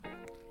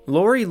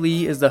Lori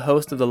Lee is the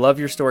host of the Love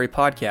Your Story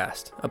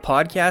podcast, a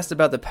podcast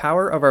about the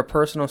power of our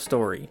personal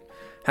story,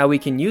 how we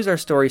can use our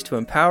stories to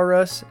empower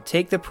us,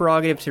 take the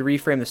prerogative to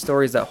reframe the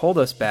stories that hold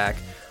us back,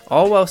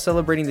 all while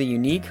celebrating the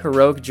unique,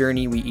 heroic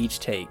journey we each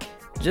take.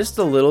 Just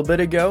a little bit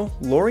ago,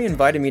 Lori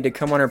invited me to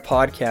come on her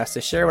podcast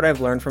to share what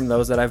I've learned from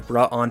those that I've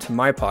brought onto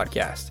my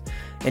podcast.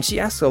 And she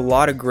asks a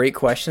lot of great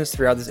questions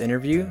throughout this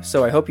interview,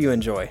 so I hope you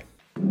enjoy.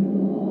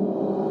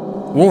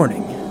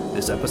 Warning.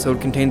 This episode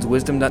contains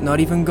wisdom that not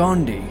even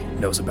Gandhi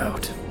knows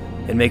about.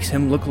 It makes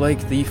him look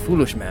like the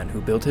foolish man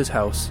who built his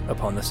house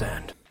upon the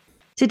sand.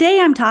 Today,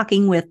 I'm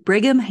talking with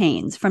Brigham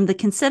Haynes from the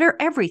Consider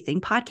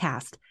Everything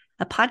podcast,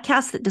 a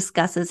podcast that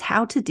discusses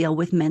how to deal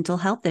with mental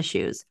health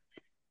issues.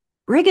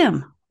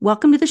 Brigham,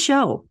 welcome to the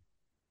show.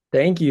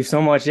 Thank you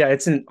so much. Yeah,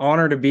 it's an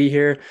honor to be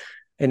here.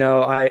 You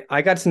know,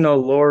 I got to know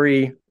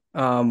Lori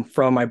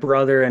from my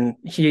brother, and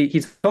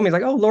he told me,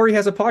 like, oh, Lori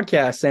has a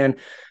podcast, and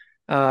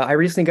I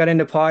recently got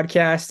into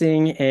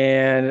podcasting,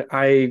 and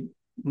I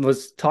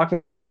was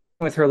talking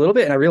with her a little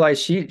bit, and I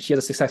realized she has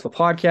a successful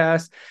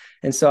podcast.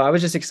 And so I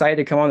was just excited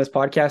to come on this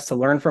podcast to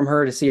learn from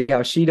her, to see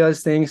how she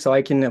does things, so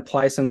I can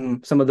apply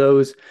some of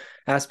those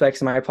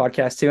aspects in my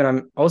podcast too. And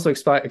I'm also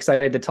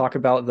excited to talk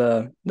about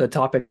the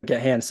topic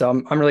at hand. So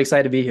I'm really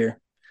excited to be here.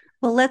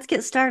 Well, let's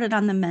get started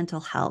on the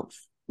mental health.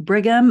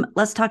 Brigham,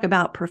 let's talk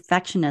about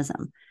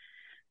perfectionism.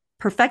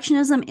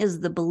 Perfectionism is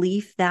the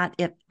belief that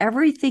if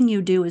everything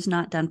you do is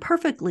not done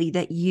perfectly,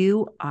 that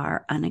you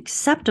are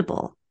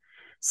unacceptable.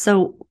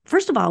 So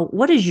first of all,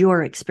 what is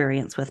your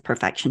experience with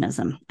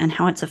perfectionism and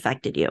how it's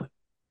affected you?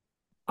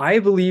 I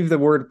believe the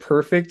word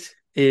perfect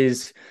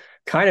is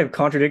kind of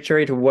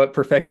contradictory to what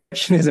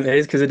perfectionism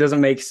is, because it doesn't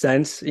make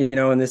sense, you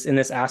know, in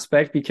this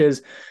aspect.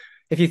 Because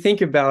if you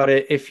think about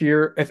it, if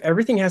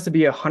everything has to be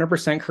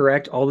 100%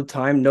 correct all the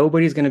time,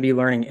 nobody's going to be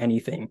learning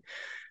anything.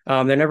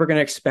 They're never going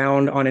to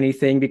expound on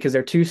anything because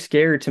they're too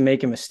scared to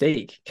make a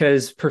mistake,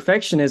 because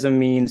perfectionism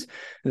means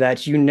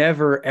that you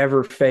never,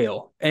 ever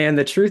fail. And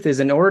the truth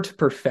is, in order to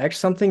perfect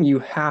something, you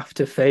have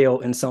to fail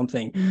in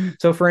something.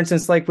 So for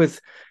instance, like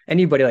with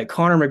anybody like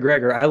Conor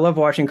McGregor, I love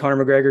watching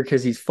Conor McGregor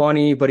because he's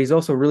funny, but he's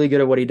also really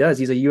good at what he does.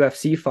 He's a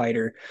UFC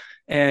fighter.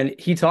 And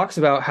he talks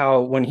about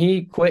how when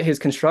he quit his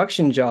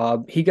construction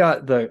job, he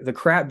got the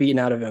crap beaten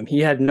out of him. He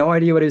had no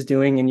idea what he was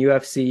doing in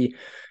UFC,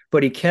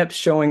 but he kept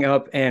showing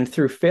up, and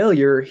through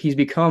failure, he's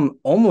become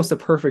almost a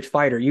perfect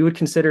fighter. You would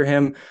consider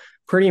him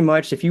pretty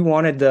much, if you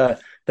wanted the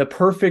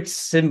perfect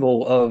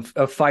symbol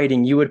of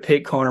fighting, you would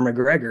pick Conor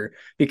McGregor,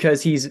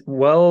 because he's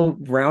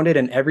well-rounded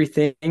in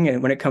everything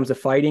and when it comes to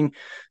fighting.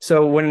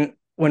 So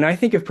when I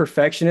think of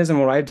perfectionism,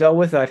 what I've dealt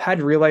with, I've had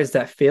to realize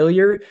that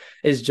failure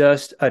is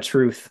just a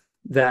truth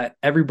that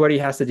everybody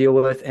has to deal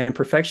with. And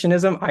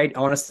perfectionism, I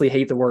honestly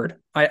hate the word.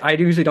 I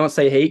usually don't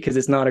say hate because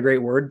it's not a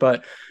great word,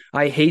 but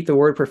I hate the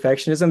word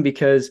perfectionism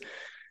because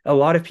a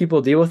lot of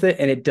people deal with it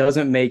and it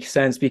doesn't make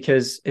sense,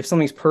 because if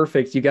something's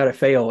perfect, you got to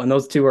fail. And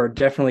those two are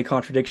definitely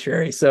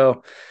contradictory.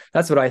 So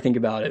that's what I think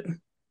about it.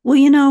 Well,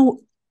 you know,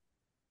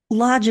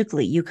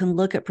 logically, you can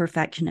look at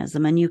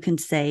perfectionism and you can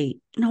say,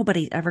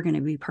 nobody's ever going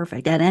to be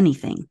perfect at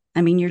anything.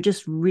 I mean, you're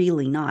just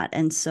really not.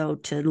 And so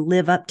to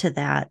live up to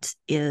that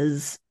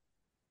is,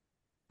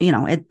 you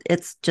know,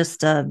 it's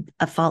just a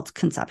false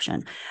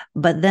conception.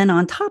 But then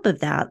on top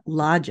of that,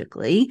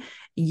 logically,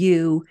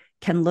 you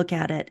can look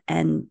at it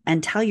and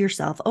tell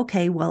yourself,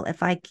 okay, well,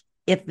 if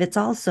it's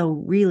also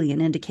really an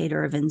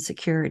indicator of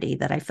insecurity,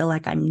 that I feel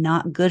like I'm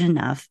not good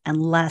enough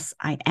unless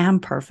I am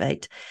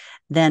perfect,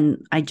 then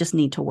I just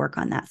need to work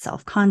on that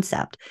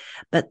self-concept.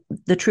 But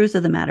the truth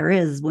of the matter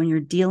is, when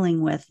you're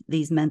dealing with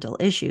these mental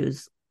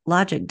issues,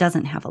 logic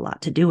doesn't have a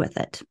lot to do with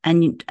it.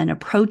 And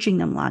approaching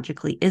them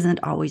logically isn't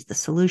always the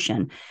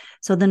solution.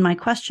 So then my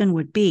question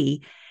would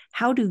be,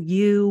 how do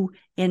you,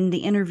 in the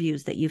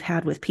interviews that you've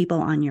had with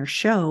people on your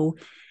show,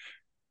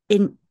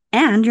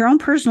 and your own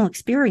personal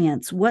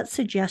experience, what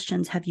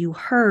suggestions have you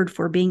heard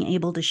for being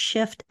able to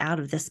shift out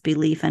of this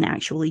belief and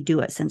actually do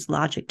it, since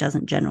logic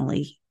doesn't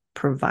generally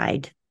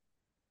provide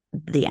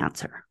the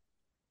answer?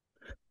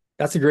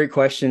 That's a great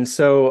question.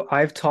 So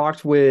I've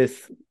talked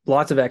with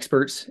lots of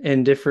experts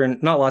in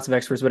not lots of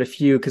experts, but a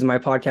few, because my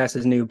podcast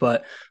is new,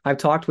 but I've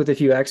talked with a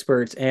few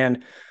experts,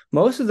 and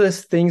most of the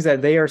things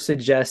that they are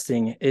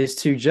suggesting is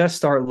to just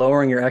start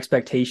lowering your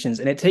expectations.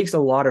 And it takes a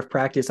lot of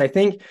practice. I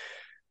think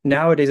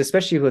nowadays,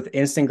 especially with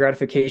instant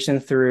gratification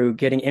through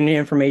getting any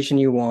information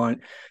you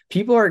want,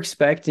 people are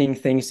expecting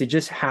things to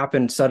just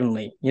happen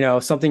suddenly. You know,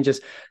 something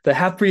just, the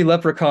happy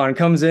leprechaun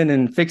comes in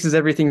and fixes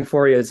everything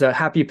for you. It's a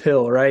happy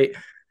pill, right?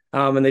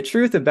 And the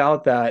truth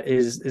about that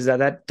is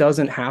that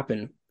doesn't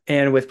happen.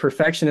 And with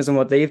perfectionism,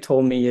 what they've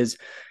told me is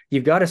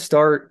you've got to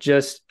start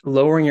just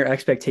lowering your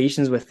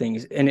expectations with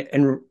things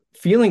and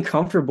feeling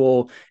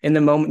comfortable in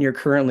the moment you're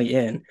currently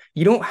in.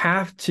 You don't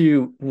have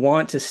to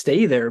want to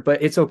stay there,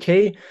 but it's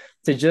okay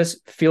to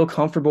just feel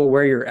comfortable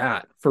where you're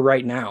at for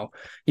right now.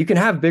 You can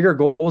have bigger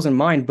goals in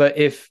mind, but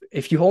if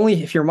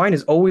your mind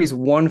is always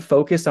one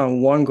focused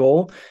on one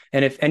goal,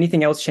 and if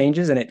anything else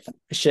changes and it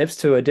shifts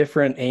to a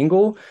different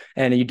angle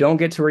and you don't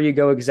get to where you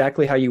go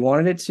exactly how you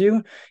wanted it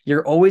to,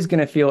 you're always going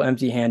to feel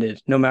empty-handed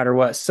no matter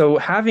what. So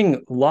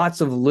having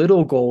lots of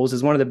little goals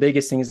is one of the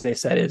biggest things they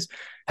said, is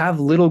have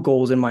little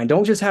goals in mind.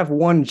 Don't just have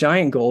one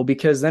giant goal,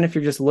 because then if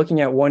you're just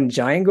looking at one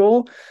giant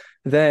goal,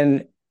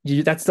 then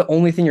that's the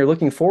only thing you're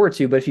looking forward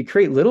to. But if you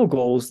create little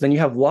goals, then you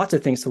have lots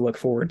of things to look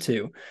forward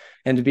to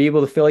and to be able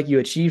to feel like you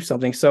achieve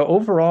something. So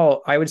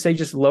overall, I would say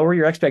just lower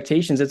your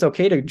expectations. It's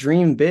okay to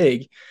dream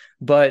big,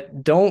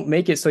 but don't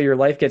make it so your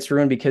life gets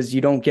ruined because you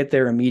don't get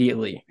there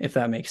immediately, if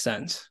that makes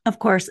sense. Of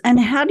course. And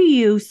how do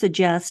you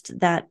suggest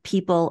that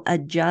people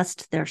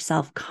adjust their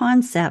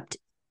self-concept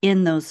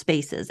in those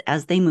spaces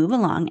as they move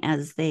along,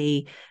 as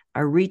they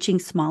are reaching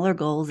smaller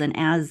goals, and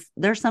as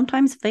they're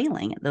sometimes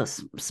failing at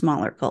those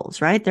smaller goals,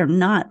 right? They're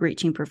not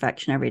reaching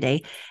perfection every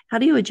day. How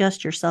do you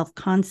adjust your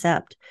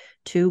self-concept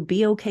to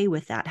be okay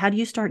with that? How do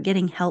you start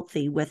getting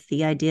healthy with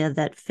the idea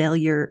that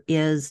failure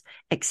is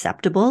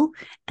acceptable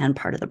and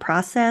part of the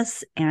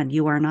process, and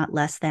you are not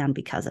less than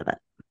because of it?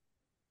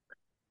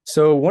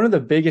 So one of the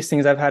biggest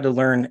things I've had to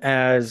learn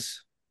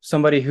as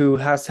somebody who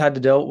has had to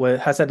deal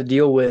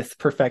with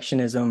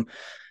perfectionism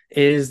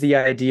is the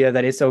idea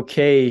that it's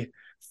okay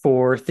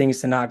for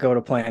things to not go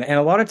to plan. And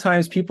a lot of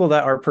times people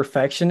that are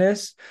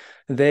perfectionists,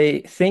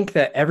 they think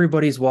that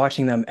everybody's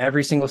watching them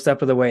every single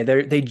step of the way.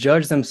 They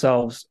judge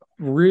themselves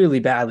really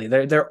badly.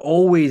 They're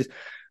always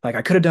like,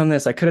 I could have done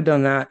this, I could have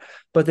done that.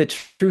 But the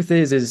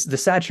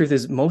sad truth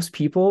is most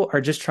people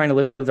are just trying to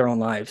live their own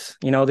lives.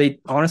 They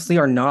honestly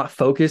are not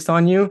focused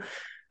on you.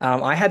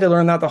 I had to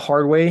learn that the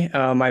hard way.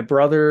 My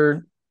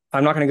brother,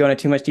 I'm not going to go into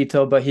too much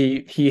detail, but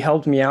he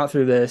helped me out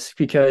through this,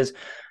 because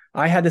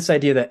I had this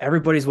idea that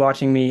everybody's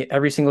watching me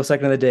every single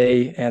second of the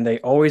day and they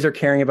always are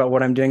caring about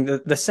what I'm doing.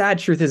 The sad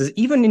truth is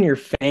even in your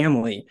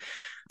family,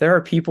 there are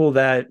people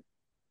that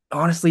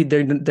honestly,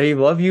 they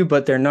love you,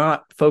 but they're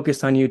not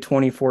focused on you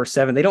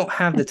 24/7. They don't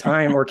have the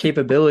time or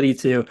capability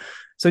to.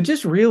 So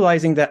just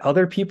realizing that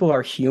other people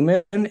are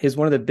human is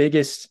one of the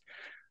biggest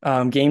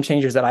game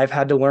changers that I've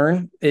had to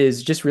learn,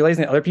 is just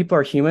realizing that other people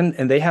are human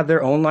and they have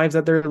their own lives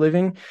that they're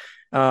living.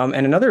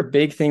 And another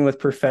big thing with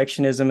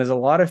perfectionism is a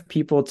lot of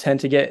people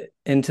tend to get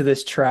into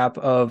this trap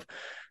of,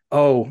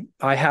 oh,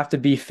 I have to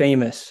be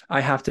famous,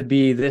 I have to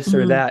be this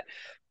or that.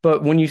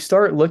 But when you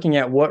start looking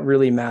at what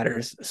really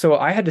matters, so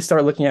I had to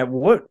start looking at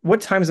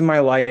what times in my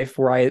life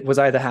where I was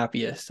the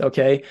happiest.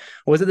 Okay,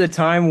 was it the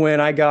time when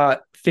I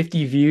got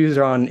 50 views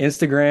on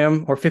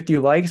Instagram or 50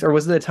 likes, or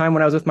was it the time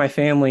when I was with my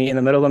family in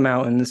the middle of the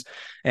mountains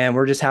and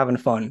we're just having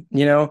fun?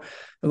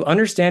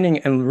 Understanding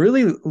and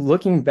really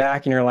looking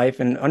back in your life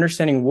and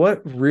understanding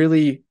what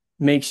really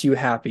makes you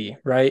happy,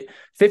 right?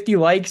 50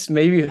 likes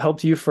maybe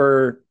helped you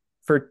for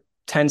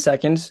 10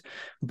 seconds,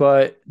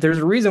 but there's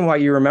a reason why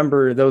you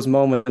remember those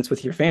moments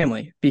with your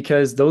family,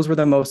 because those were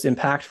the most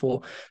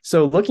impactful.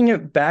 So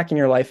looking back in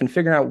your life and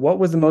figuring out what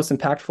was the most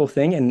impactful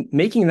thing and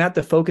making that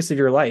the focus of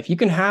your life. You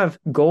can have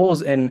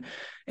goals and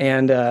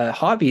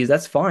hobbies,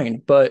 that's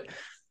fine, but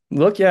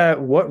look at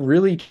what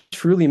really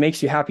truly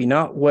makes you happy,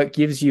 not what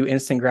gives you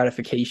instant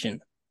gratification.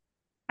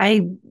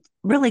 I'm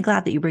really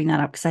glad that you bring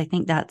that up, because I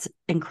think that's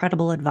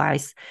incredible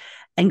advice.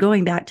 And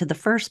going back to the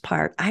first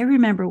part, I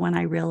remember when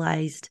I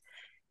realized,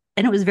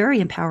 and it was very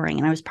empowering,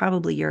 and I was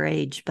probably your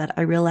age, but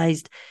I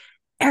realized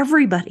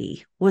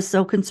everybody was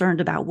so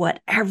concerned about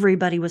what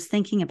everybody was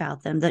thinking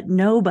about them that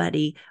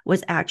nobody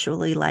was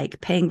actually like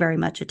paying very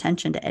much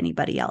attention to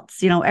anybody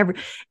else.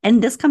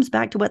 And this comes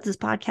back to what this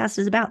podcast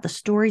is about, the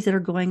stories that are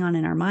going on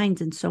in our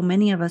minds. And so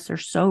many of us are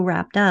so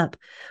wrapped up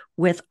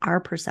with our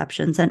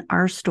perceptions and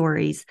our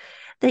stories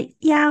that,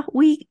 yeah,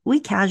 we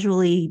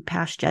casually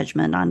pass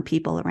judgment on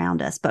people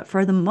around us. But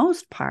for the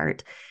most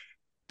part,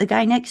 the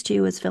guy next to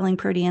you is feeling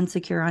pretty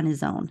insecure on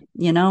his own,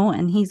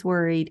 and he's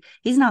worried.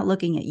 He's not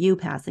looking at you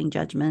passing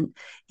judgment.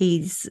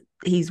 He's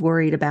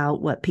worried about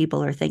what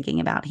people are thinking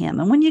about him.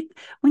 And when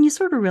you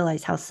sort of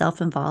realize how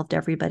self-involved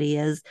everybody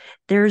is,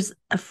 there's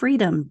a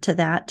freedom to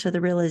that, to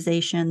the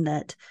realization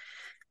that,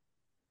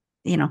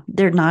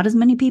 there are not as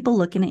many people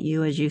looking at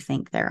you as you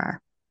think there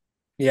are.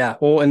 Yeah.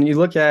 Well, and you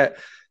look at,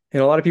 a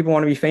lot of people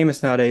want to be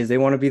famous nowadays. They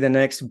want to be the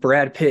next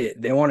Brad Pitt.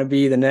 They want to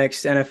be the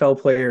next NFL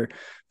player.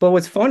 But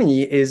what's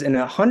funny is in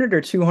 100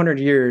 or 200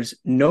 years,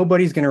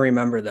 nobody's going to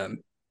remember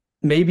them.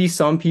 Maybe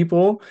some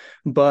people,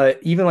 but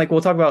even like we'll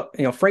talk about,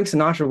 Frank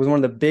Sinatra was one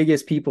of the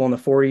biggest people in the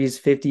 40s,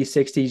 50s,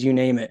 60s, you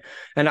name it.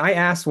 And I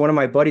asked one of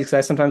my buddies, because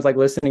I sometimes like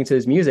listening to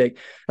his music.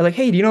 I was like,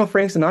 hey, do you know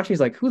Frank Sinatra?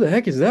 He's like, who the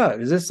heck is that?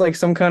 Is this like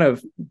some kind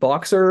of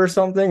boxer or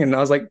something? And I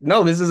was like,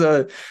 no, this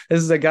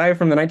is a guy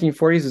from the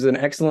 1940s who's an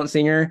excellent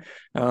singer,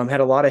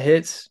 had a lot of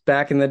hits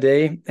back in the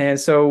day. And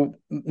so,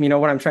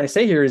 what I'm trying to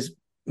say here is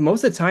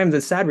most of the time, the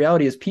sad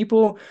reality is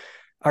people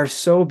are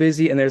so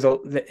busy, and there's a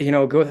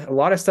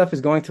lot of stuff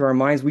is going through our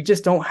minds. We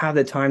just don't have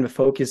the time to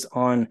focus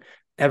on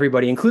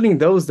everybody, including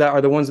those that are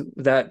the ones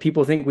that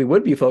people think we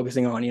would be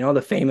focusing on,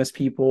 the famous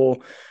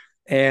people,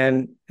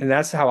 And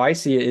that's how I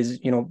see it is,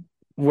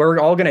 we're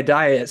all going to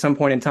die at some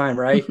point in time,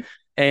 right?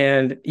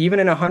 And even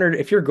in 100,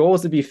 if your goal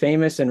is to be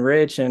famous and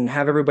rich and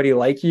have everybody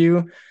like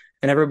you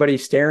and everybody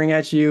staring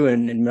at you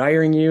and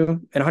admiring you,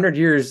 in 100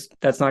 years,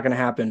 that's not going to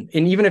happen.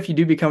 And even if you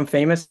do become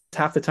famous,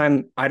 half the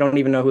time, I don't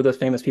even know who those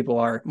famous people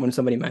are when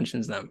somebody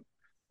mentions them.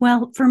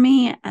 Well, for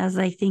me, as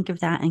I think of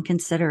that and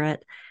consider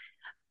it,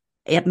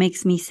 it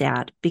makes me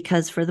sad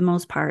because for the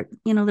most part,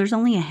 there's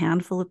only a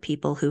handful of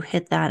people who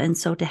hit that. And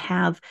so to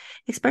have,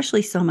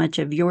 especially so much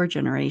of your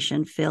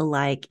generation, feel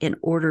like in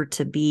order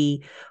to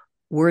be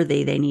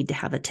worthy, they need to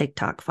have a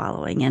TikTok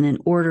following. And in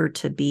order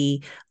to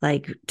be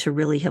like, to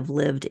really have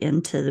lived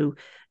into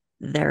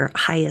their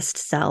highest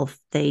self,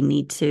 they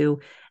need to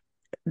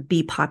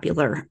be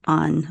popular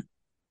on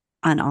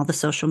all the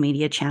social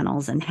media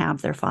channels and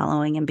have their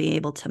following and be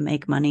able to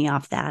make money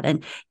off that.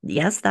 And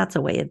yes, that's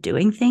a way of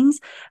doing things,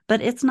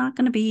 but it's not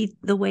going to be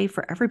the way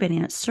for everybody.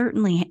 And it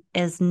certainly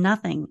is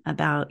nothing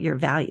about your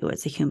value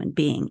as a human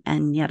being.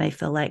 And yet I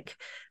feel like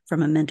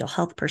from a mental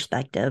health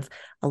perspective,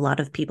 a lot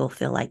of people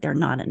feel like they're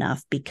not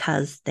enough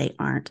because they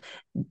aren't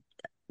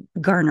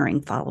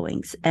garnering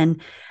followings.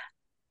 And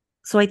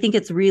so I think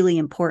it's really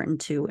important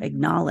to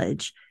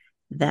acknowledge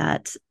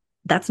that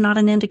that's not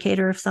an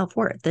indicator of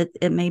self-worth. That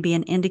it may be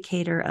an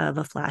indicator of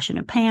a flash in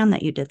a pan,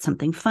 that you did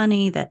something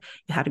funny, that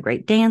you had a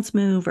great dance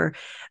move,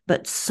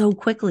 but so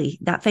quickly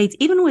that fades,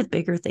 even with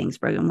bigger things,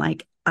 Brigham.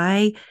 Like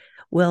I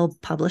will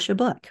publish a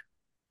book.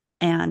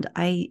 And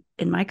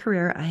in my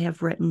career, I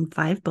have written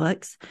 5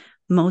 books,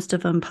 most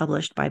of them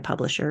published by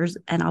publishers,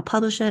 and I'll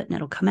publish it and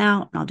it'll come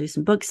out and I'll do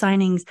some book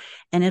signings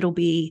and it'll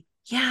be,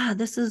 yeah,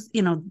 this is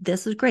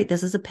great.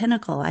 This is a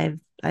pinnacle.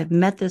 I've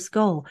met this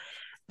goal.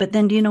 But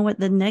then do you know what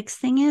the next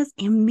thing is?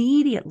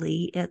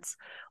 Immediately it's,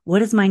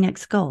 what is my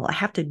next goal? I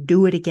have to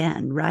do it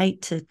again, right?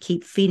 To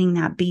keep feeding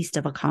that beast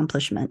of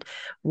accomplishment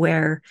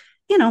where,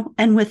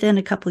 and within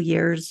a couple of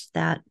years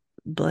that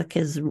book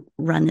has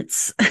run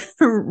its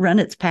run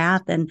its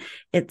path and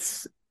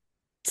it's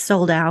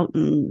sold out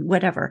and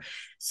whatever.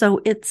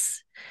 So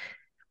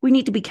we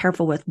need to be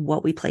careful with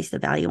what we place the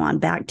value on.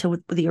 Back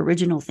to the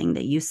original thing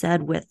that you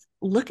said with,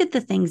 look at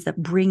the things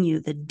that bring you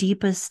the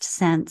deepest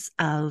sense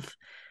of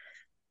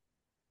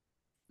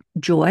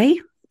joy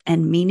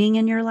and meaning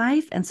in your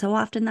life. And so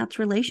often that's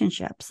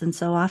relationships. And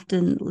so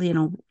often,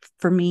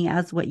 for me,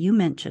 as what you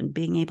mentioned,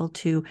 being able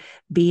to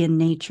be in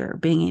nature,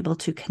 being able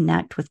to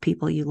connect with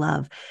people you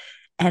love,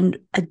 and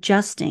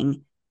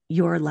adjusting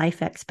your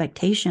life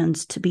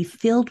expectations to be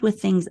filled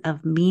with things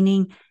of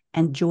meaning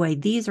and joy.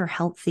 These are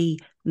healthy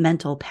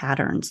mental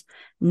patterns,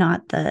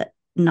 not the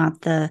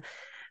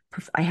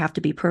I have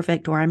to be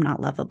perfect or I'm not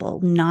lovable,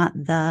 not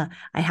the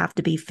I have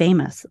to be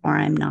famous or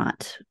I'm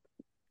not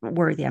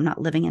worthy, I'm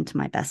not living into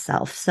my best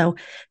self. So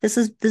this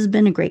has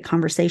been a great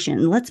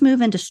conversation. Let's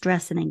move into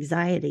stress and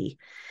anxiety,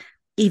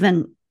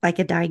 even like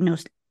a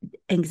diagnosed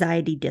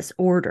anxiety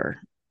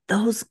disorder.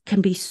 Those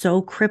can be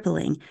so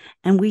crippling.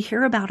 And we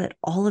hear about it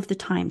all of the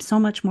time, so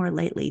much more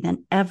lately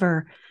than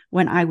ever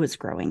when I was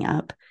growing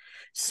up.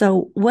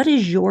 So what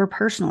is your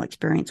personal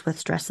experience with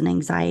stress and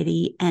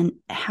anxiety, and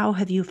how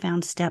have you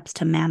found steps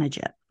to manage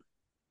it?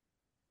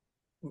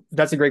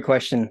 That's a great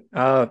question.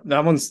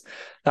 That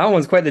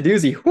one's quite the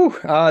doozy. Whew.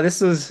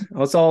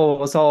 Let's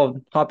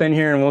all hop in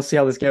here and we'll see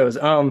how this goes.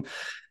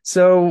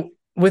 So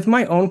with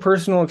my own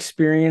personal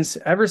experience,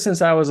 ever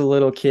since I was a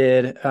little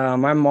kid,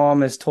 my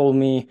mom has told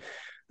me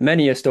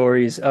many a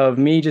stories of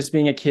me just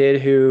being a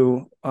kid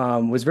who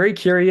was very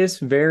curious,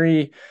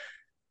 very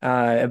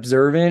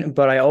observant,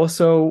 but I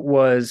also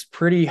was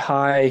pretty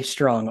high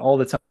strung all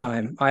the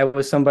time. I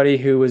was somebody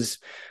who was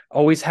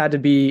always had to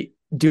be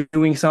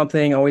doing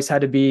something, always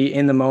had to be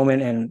in the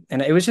moment.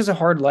 And it was just a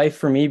hard life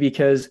for me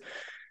because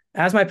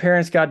as my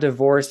parents got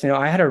divorced,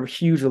 I had a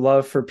huge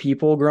love for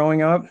people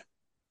growing up.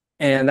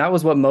 And that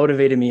was what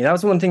motivated me. That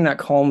was one thing that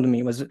calmed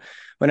me was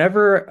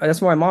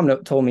that's what my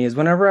mom told me is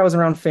whenever I was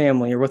around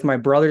family or with my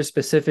brothers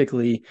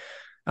specifically,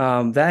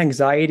 that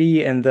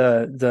anxiety and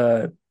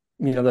the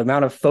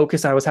amount of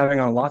focus I was having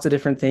on lots of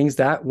different things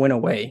that went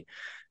away.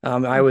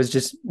 I was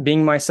just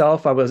being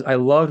myself. I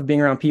loved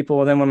being around people.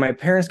 And then when my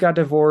parents got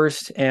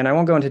divorced, and I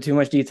won't go into too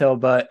much detail,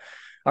 but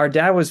our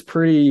dad was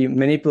pretty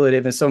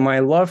manipulative. And so my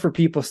love for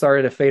people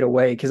started to fade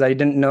away because I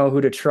didn't know who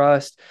to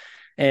trust.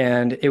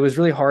 And it was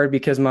really hard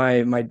because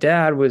my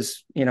dad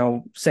was,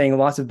 saying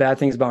lots of bad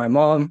things about my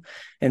mom.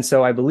 And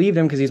so I believed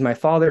him because he's my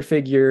father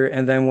figure.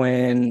 And then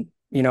when,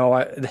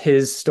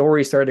 his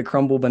story started to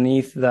crumble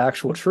beneath the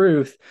actual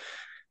truth,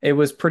 it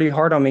was pretty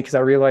hard on me because I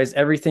realized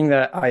everything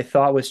that I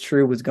thought was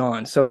true was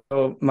gone. So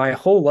my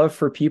whole love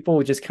for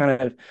people just kind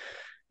of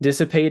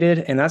dissipated.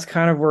 And that's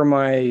kind of where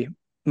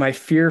my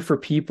fear for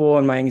people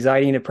and my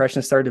anxiety and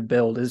depression started to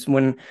build is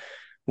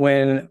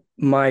when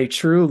my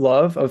true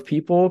love of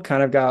people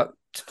kind of got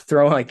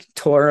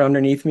tore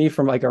underneath me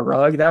from like a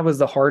rug. That was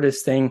the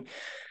hardest thing.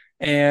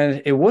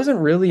 And it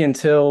wasn't really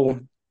until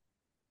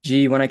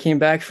when I came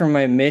back from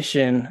my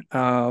mission,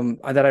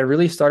 that I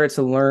really started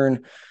to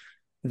learn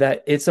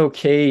that it's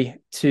okay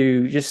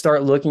to just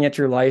start looking at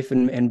your life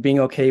and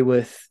being okay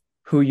with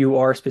who you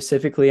are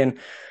specifically. And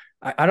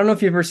I don't know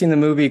if you've ever seen the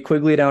movie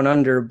Quigley Down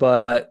Under,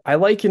 but I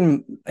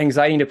liken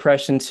anxiety and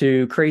depression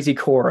to Crazy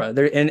Cora.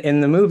 There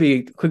in the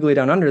movie Quigley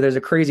Down Under, there's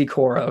a crazy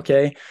Cora,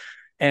 okay?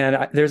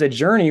 And there's a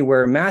journey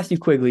where Matthew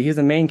Quigley, he's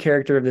the main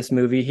character of this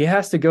movie. He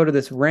has to go to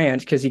this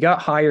ranch because he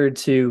got hired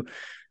to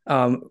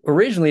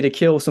originally to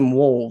kill some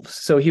wolves.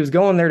 So he was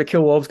going there to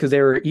kill wolves because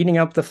they were eating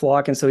up the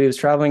flock. And so he was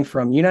traveling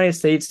from United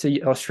States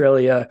to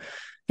Australia.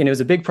 And it was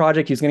a big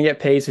project. He was going to get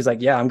paid. So he's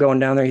like, yeah, I'm going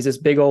down there. He's this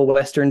big old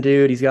Western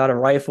dude. He's got a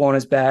rifle on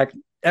his back.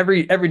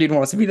 Every dude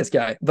wants to be this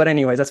guy. But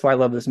anyways, that's why I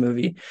love this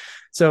movie.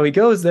 So he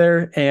goes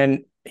there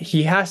and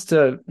he has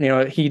to,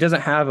 he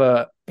doesn't have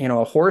a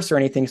horse or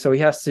anything. So he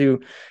has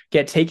to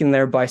get taken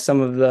there by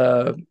some of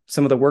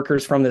the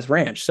workers from this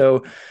ranch.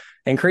 So,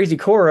 and Crazy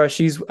Cora,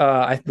 she's,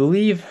 I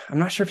believe, I'm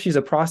not sure if she's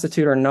a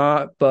prostitute or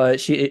not, but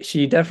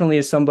she definitely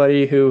is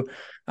somebody who,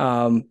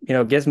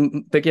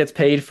 gets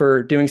paid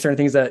for doing certain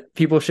things that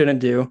people shouldn't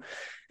do.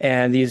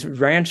 And these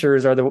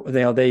ranchers are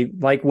they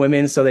like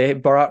women, so they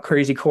brought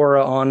Crazy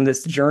Cora on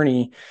this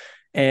journey.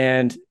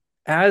 And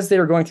as they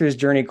were going through this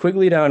journey,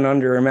 Quigley Down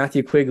Under, or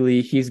Matthew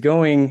Quigley, he's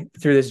going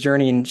through this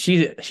journey, and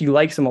she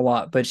likes him a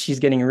lot, but she's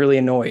getting really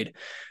annoyed,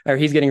 or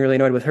he's getting really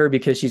annoyed with her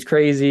because she's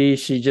crazy.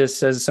 She just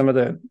says some of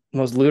the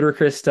most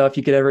ludicrous stuff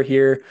you could ever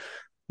hear.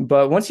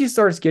 But once he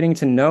starts getting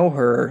to know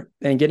her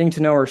and getting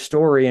to know her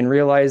story and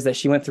realize that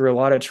she went through a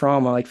lot of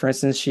trauma, like for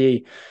instance,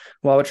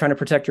 while trying to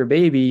protect her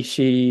baby,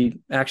 she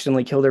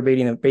accidentally killed her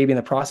baby in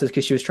the process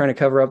because she was trying to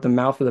cover up the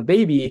mouth of the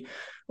baby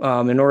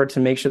in order to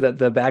make sure that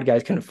the bad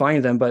guys couldn't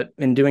find them. But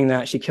in doing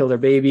that, she killed her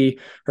baby.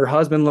 Her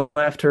husband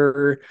left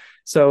her.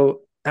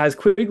 So as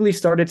Quigley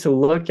started to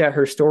look at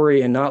her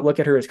story and not look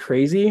at her as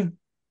crazy,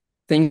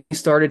 things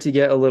started to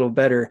get a little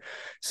better.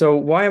 So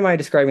why am I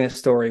describing this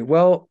story?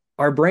 Well,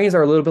 our brains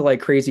are a little bit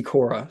like Crazy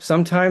Cora.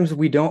 Sometimes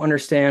we don't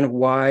understand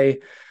why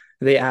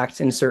they act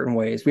in certain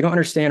ways. We don't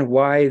understand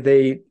why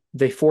they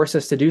force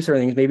us to do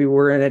certain things. Maybe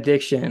we're in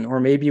addiction, or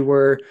maybe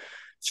we're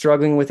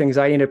struggling with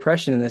anxiety and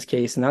depression in this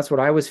case. And that's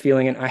what I was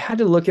feeling. And I had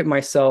to look at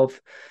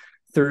myself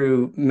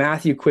through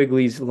Matthew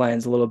Quigley's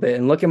lens a little bit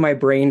and look at my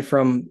brain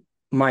from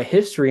my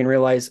history and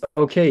realize,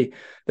 okay,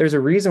 there's a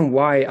reason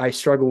why I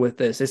struggle with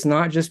this. It's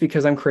not just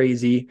because I'm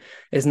crazy.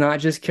 It's not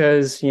just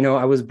because,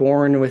 I was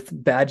born with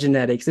bad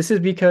genetics. This is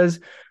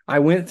because I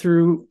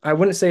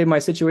wouldn't say my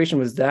situation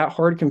was that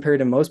hard compared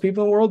to most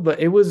people in the world, but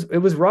it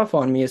was rough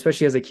on me,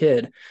 especially as a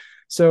kid.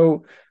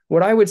 So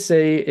what I would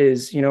say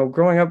is,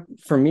 growing up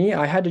for me,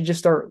 I had to just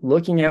start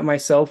looking at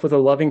myself with a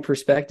loving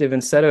perspective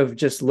instead of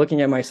just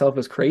looking at myself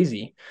as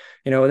crazy.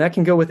 And that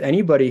can go with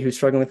anybody who's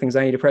struggling with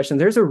anxiety, depression.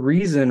 There's a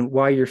reason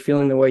why you're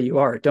feeling the way you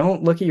are.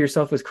 Don't look at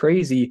yourself as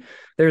crazy.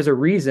 There's a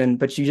reason,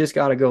 but you just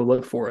got to go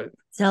look for it.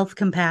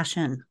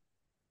 Self-compassion.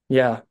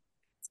 Yeah.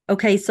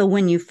 Okay, so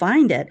when you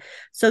find it,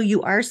 so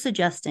you are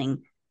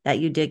suggesting that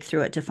you dig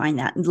through it to find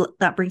that. And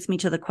that brings me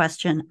to the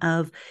question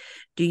of,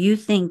 do you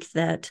think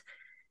that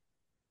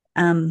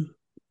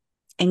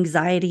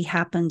anxiety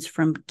happens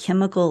from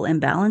chemical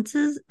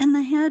imbalances in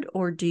the head,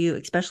 or do you,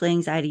 especially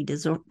anxiety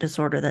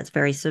disorder that's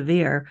very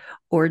severe,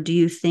 or do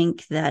you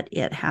think that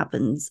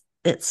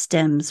it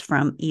stems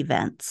from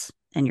events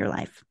in your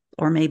life,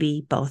 or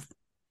maybe both?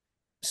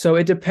 So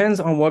it depends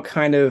on what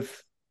kind of,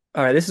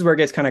 all right, this is where it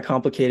gets kind of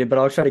complicated, but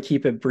I'll try to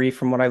keep it brief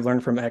from what I've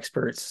learned from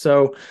experts.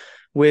 So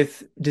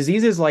with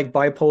diseases like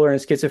bipolar and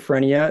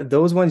schizophrenia,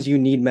 those ones you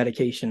need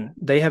medication.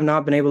 They have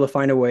not been able to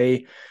find a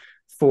way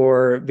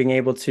for being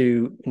able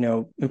to,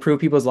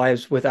 improve people's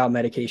lives without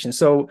medication.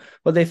 So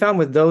what they found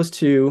with those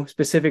two,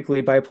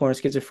 specifically bipolar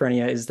and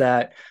schizophrenia, is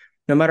that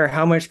no matter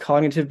how much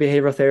cognitive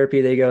behavioral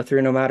therapy they go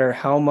through, no matter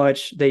how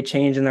much they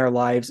change in their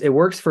lives, it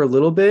works for a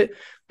little bit,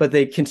 but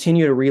they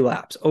continue to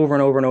relapse over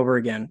and over and over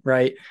again,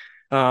 right?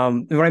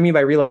 And what I mean by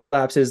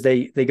relapse is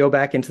they go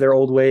back into their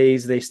old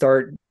ways. They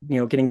start,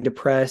 getting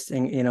depressed,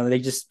 and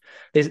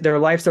their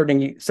life start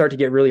to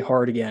get really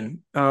hard again.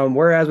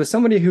 Whereas with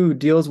somebody who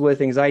deals with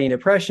anxiety and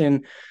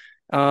depression,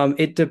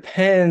 it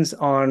depends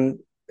on.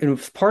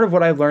 And part of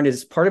what I've learned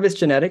is part of it's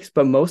genetics,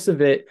 but most of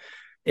it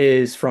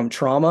is from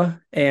trauma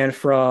and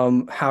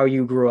from how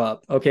you grew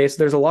up. Okay, so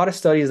there's a lot of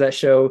studies that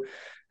show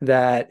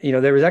that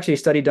there was actually a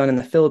study done in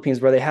the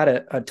Philippines where they had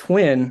a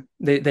twin.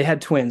 They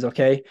had twins.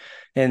 Okay.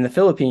 In the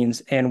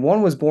Philippines, and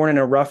one was born in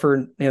a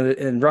rougher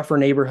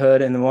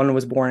neighborhood, and the one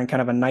was born in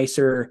kind of a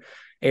nicer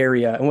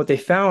area. And what they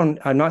found,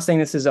 I'm not saying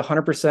this is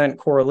 100%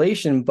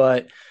 correlation,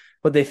 but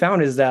what they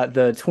found is that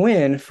the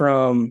twin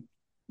from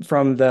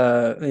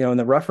the in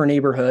the rougher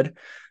neighborhood,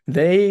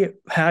 they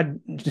had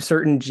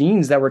certain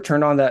genes that were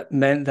turned on that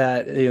meant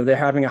that they're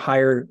having a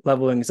higher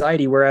level of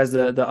anxiety, whereas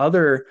the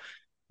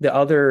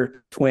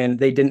other twin,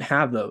 they didn't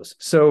have those.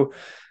 So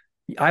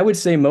I would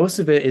say most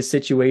of it is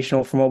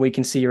situational from what we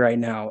can see right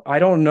now. I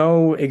don't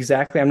know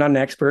exactly. I'm not an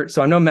expert,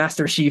 so I'm no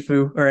master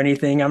Shifu or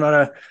anything. I'm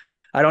not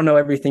I don't know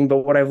everything,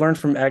 but what I've learned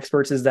from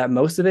experts is that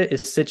most of it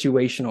is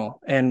situational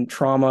and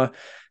trauma,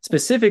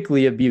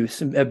 specifically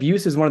abuse.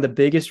 Abuse is one of the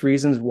biggest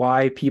reasons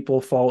why people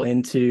fall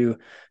into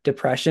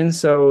depression.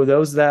 So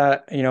those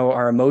that,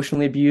 are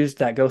emotionally abused,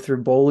 that go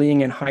through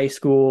bullying in high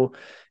school,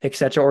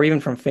 etc., or even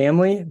from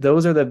family,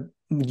 those are the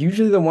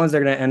usually the ones that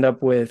are going to end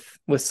up with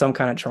some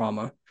kind of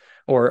trauma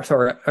or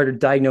are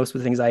diagnosed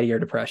with anxiety or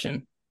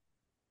depression.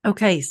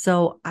 Okay,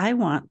 so I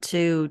want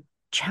to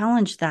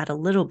challenge that a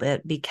little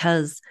bit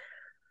because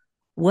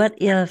what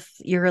if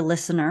you're a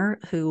listener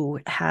who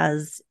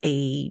has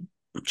a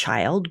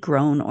child,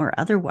 grown or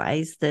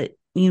otherwise, that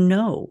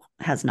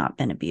has not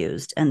been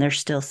abused and they're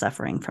still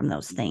suffering from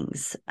those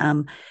things?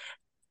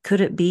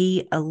 Could it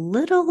be a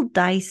little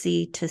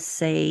dicey to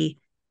say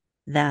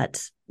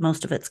that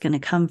most of it's going to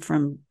come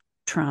from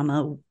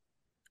trauma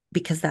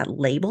because that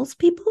labels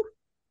people?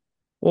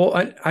 Well,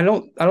 I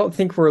don't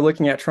think we're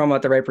looking at trauma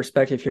at the right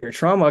perspective here.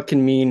 Trauma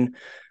can mean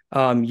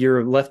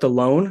you're left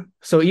alone.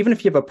 So even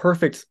if you have a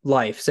perfect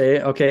life,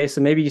 say, okay,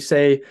 so maybe you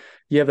say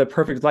you have a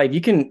perfect life,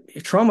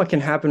 trauma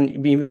can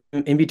happen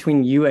in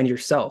between you and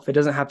yourself. It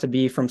doesn't have to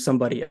be from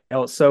somebody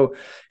else. So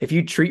if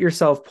you treat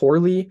yourself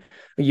poorly,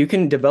 you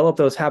can develop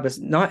those habits.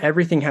 Not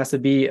everything has to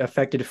be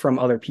affected from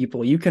other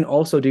people. You can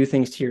also do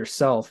things to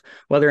yourself,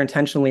 whether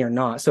intentionally or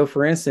not. So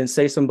for instance,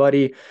 say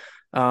somebody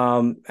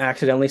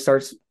accidentally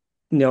starts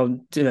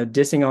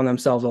dissing on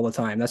themselves all the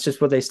time. That's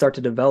just what they start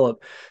to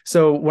develop.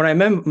 So what I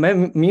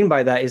mean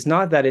by that is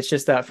not that it's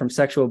just that from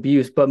sexual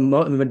abuse, but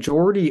the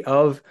majority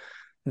of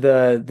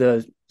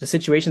the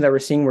situations that we're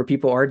seeing where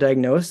people are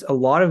diagnosed, a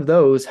lot of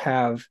those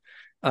have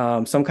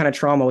some kind of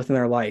trauma within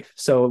their life.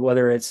 So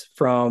whether it's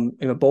from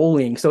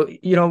bullying, so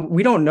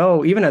we don't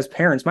know. Even as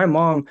parents, my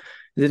mom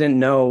didn't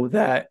know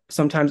that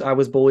sometimes I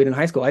was bullied in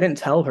high school. I didn't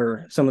tell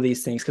her some of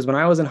these things because when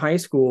I was in high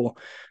school,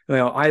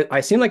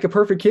 I seemed like a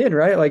perfect kid,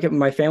 right? Like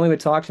my family would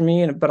talk to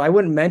me, but I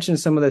wouldn't mention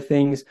some of the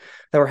things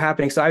that were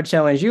happening. So I'd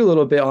challenge you a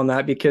little bit on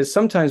that because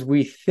sometimes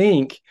we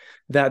think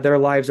that their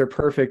lives are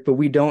perfect, but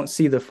we don't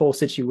see the full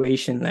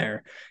situation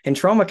there. And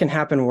trauma can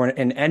happen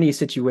in any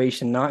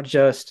situation, not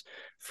just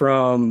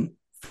from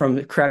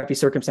crappy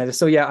circumstances.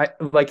 So yeah,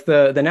 like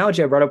the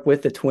analogy I brought up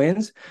with the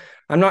twins.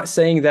 I'm not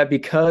saying that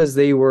because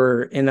they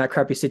were in that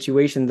crappy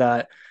situation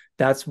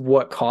that's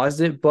what caused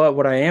it, but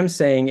what I am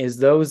saying is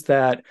those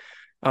that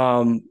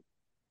um,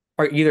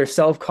 are either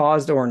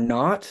self-caused or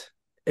not,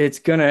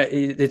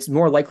 it's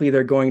more likely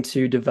they're going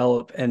to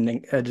develop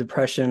a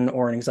depression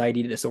or an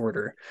anxiety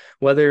disorder,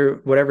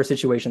 whatever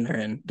situation they're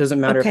in. Doesn't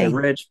matter if they're Okay.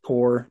 rich,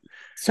 poor.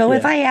 So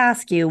if Yeah. I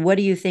ask you, what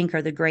do you think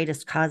are the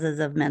greatest causes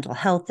of mental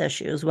health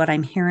issues? What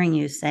I'm hearing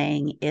you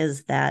saying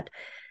is that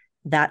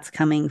that's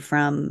coming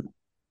from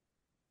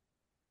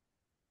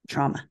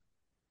trauma.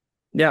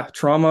 Yeah,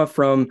 trauma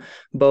from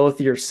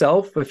both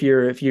yourself, if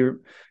you're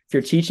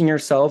teaching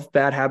yourself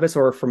bad habits,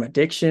 or from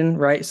addiction,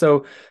 right?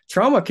 So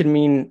trauma can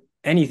mean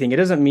anything. It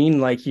doesn't mean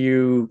like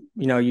you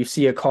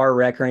see a car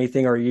wreck or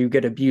anything, or you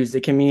get abused.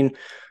 It can mean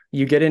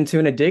you get into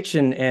an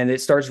addiction and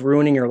it starts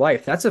ruining your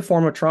life. That's a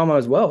form of trauma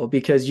as well,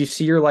 because you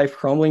see your life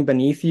crumbling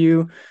beneath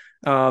you.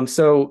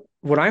 So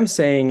what I'm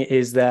saying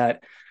is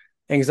that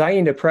anxiety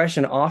and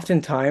depression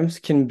oftentimes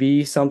can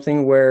be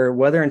something where,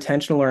 whether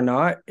intentional or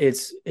not,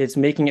 it's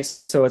making it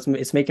so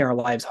it's making our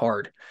lives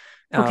hard.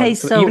 Okay,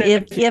 so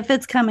Even if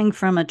it's coming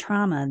from a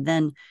trauma,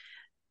 then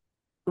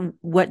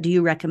what do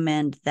you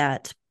recommend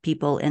that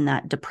people in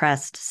that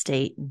depressed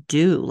state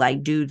do?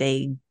 Like, do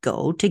they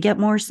go to get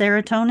more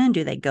serotonin?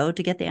 Do they go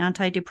to get the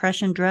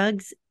antidepressant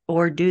drugs?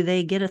 Or do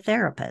they get a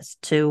therapist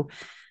to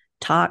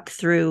talk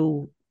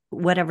through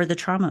whatever the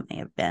trauma may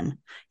have been?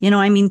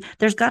 I mean,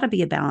 there's got to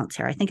be a balance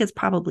here. I think it's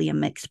probably a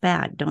mixed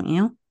bag, don't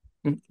you?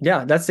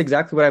 Yeah, that's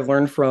exactly what I've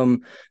learned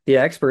from the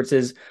experts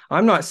is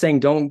I'm not saying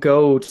don't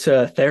go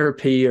to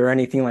therapy or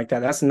anything like that.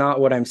 That's not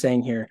what I'm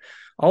saying here.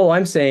 All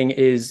I'm saying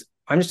is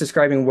I'm just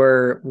describing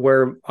where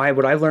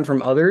what I've learned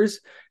from others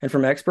and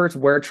from experts,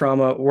 where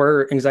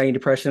anxiety and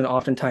depression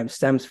oftentimes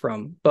stems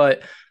from.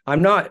 But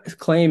I'm not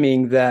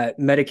claiming that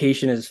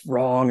medication is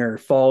wrong or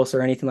false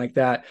or anything like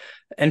that.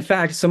 In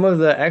fact, some of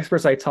the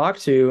experts I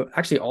talked to,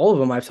 actually all of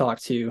them I've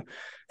talked to,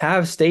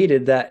 have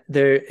stated that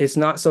it's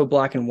not so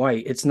black and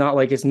white. It's not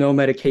like it's no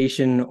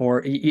medication,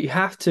 or you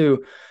have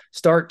to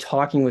start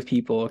talking with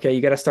people. Okay.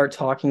 You got to start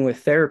talking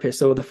with therapists.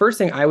 So the first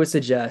thing I would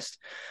suggest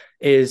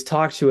is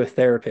talk to a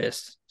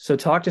therapist. So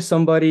talk to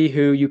somebody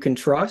who you can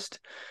trust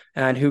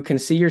and who can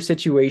see your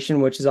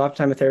situation, which is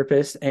oftentimes a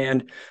therapist,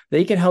 and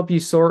they can help you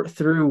sort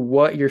through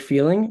what you're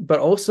feeling, but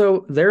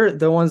also they're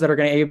the ones that are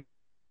going to be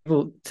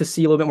able to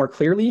see a little bit more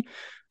clearly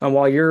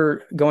while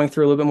you're going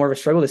through a little bit more of a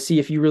struggle, to see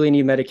if you really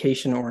need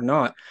medication or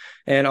not.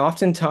 And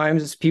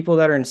oftentimes people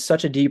that are in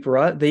such a deep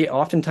rut, they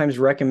oftentimes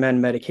recommend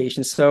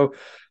medication. So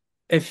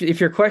if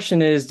your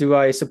question is, do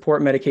I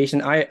support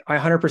medication? I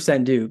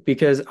 100% do,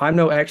 because I'm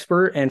no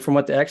expert. And from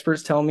what the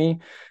experts tell me,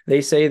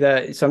 they say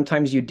that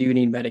sometimes you do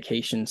need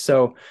medication.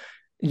 So,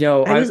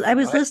 I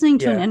was listening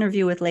to an yeah.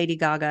 interview with Lady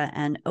Gaga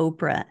and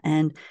Oprah,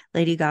 and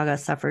Lady Gaga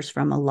suffers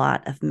from a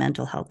lot of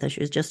mental health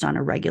issues just on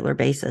a regular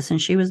basis.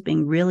 And she was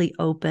being really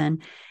open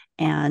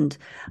and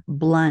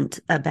blunt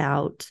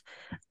about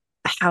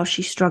how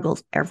she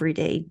struggles every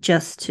day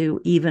just to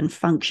even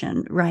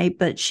function, right?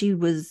 But she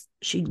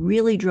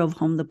really drove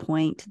home the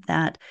point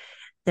that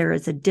there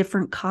is a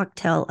different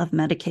cocktail of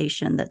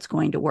medication that's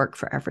going to work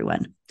for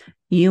everyone.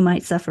 You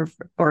might suffer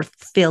or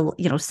feel,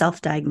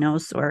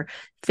 self-diagnose or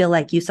feel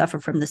like you suffer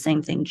from the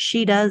same thing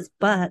she does,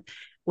 but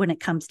when it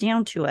comes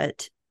down to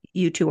it,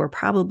 you two are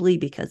probably,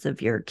 because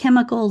of your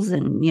chemicals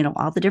and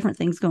all the different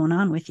things going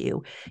on with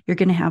you, you're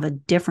going to have a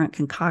different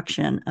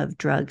concoction of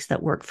drugs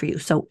that work for you.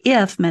 So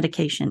if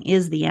medication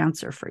is the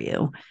answer for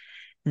you,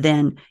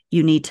 then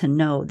you need to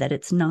know that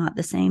it's not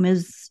the same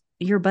as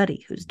your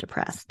buddy who's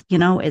depressed.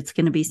 It's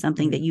going to be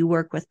something that you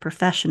work with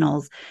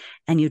professionals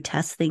and you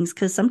test things,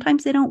 because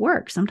sometimes they don't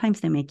work. Sometimes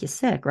they make you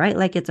sick, right?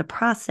 Like, it's a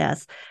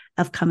process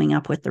of coming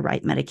up with the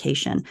right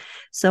medication.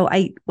 So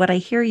what I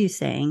hear you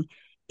saying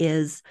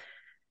is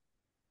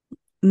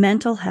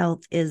mental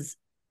health is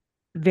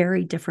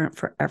very different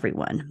for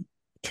everyone.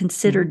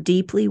 Consider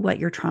deeply what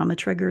your trauma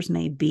triggers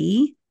may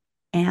be,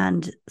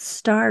 and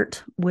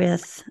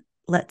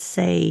let's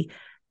say,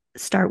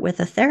 start with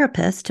a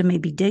therapist to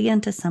maybe dig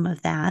into some of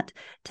that,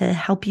 to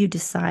help you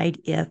decide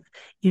if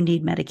you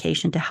need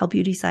medication, to help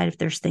you decide if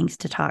there's things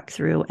to talk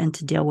through and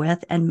to deal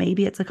with. And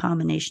maybe it's a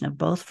combination of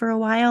both for a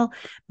while.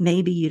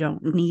 Maybe you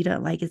don't need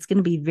it. Like, it's going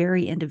to be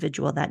very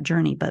individual, that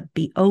journey, but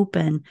be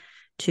open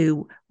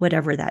to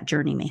whatever that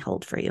journey may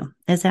hold for you.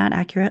 Is that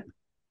accurate?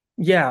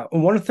 Yeah.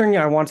 One thing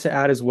I want to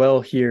add as well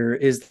here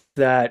is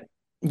that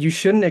you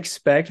shouldn't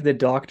expect the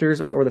doctors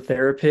or the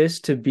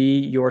therapist to be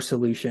your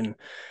solution.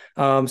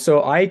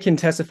 So I can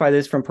testify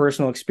this from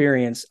personal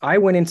experience. I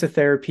went into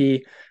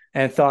therapy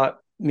and thought,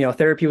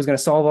 therapy was going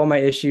to solve all my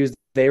issues.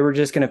 They were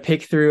just going to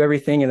pick through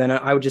everything, and then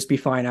I would just be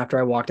fine after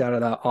I walked out of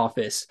the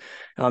office.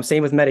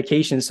 Same with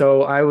medication.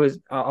 So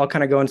I'll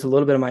kind of go into a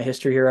little bit of my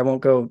history here. I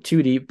won't go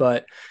too deep,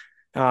 but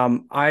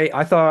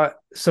I thought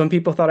some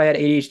people thought I had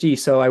ADHD.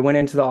 So I went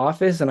into the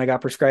office and I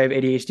got prescribed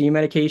ADHD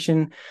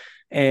medication.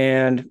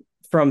 And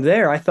from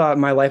there, I thought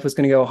my life was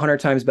going to go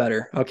 100 times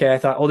better. Okay. I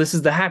thought, oh, this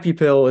is the happy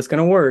pill. It's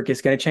going to work. It's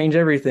going to change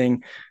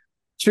everything.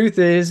 Truth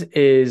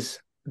is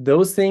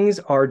those things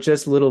are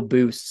just little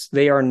boosts.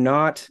 They are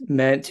not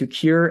meant to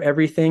cure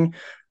everything.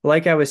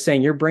 Like I was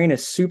saying, your brain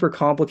is super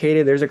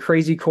complicated. There's a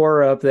crazy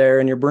core up there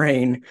in your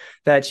brain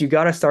that you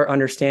got to start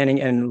understanding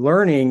and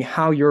learning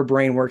how your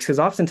brain works. Because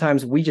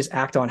oftentimes we just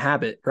act on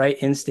habit, right?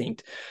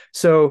 Instinct.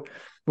 So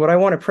what I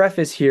want to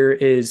preface here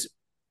is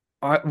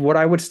what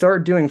I would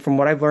start doing, from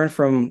what I've learned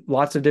from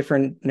lots of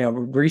different,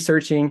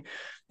 researching,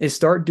 is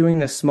start doing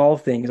the small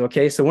things.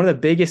 Okay. So one of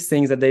the biggest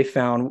things that they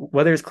found,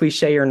 whether it's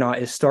cliche or not,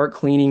 is start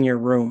cleaning your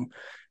room.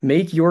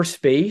 Make your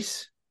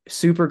space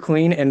super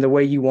clean and the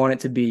way you want it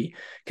to be,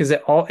 because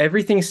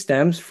everything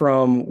stems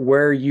from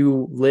where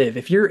you live.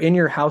 If you're in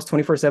your house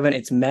 24/7,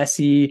 it's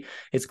messy,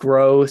 it's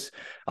gross.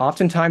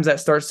 Oftentimes that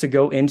starts to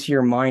go into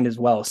your mind as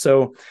well.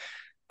 So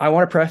I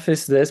want to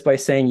preface this by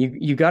saying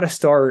you got to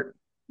start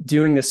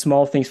doing the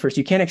small things first.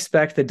 You can't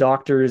expect the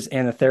doctors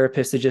and the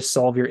therapists to just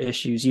solve your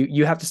issues.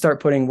 You have to start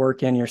putting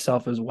work in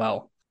yourself as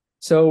well.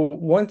 So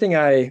one thing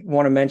I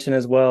want to mention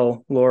as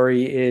well,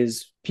 Lori,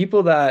 is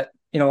people that,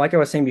 like I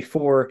was saying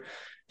before,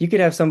 you could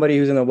have somebody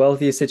who's in the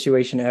wealthiest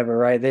situation ever,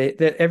 right? They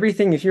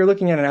everything, if you're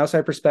looking at an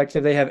outside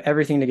perspective, they have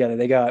everything together.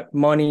 They got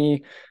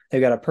money,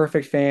 they've got a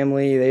perfect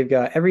family, they've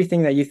got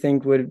everything that you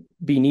think would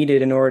be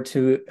needed in order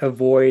to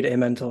avoid a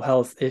mental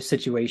health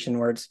situation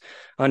where it's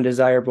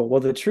undesirable.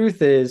 Well, the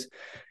truth is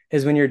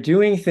when you're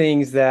doing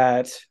things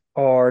that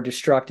are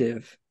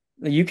destructive,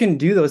 you can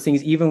do those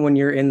things even when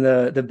you're in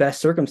the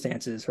best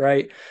circumstances,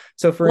 right?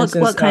 So for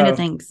instance, what kind of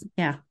things?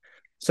 Yeah.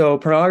 so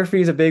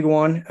pornography is a big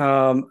one.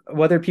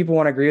 Whether people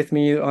want to agree with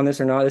me on this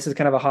or not, this is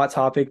kind of a hot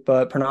topic,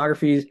 but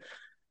pornography is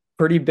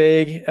pretty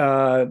big,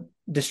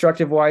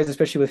 destructive wise,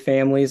 especially with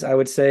families, I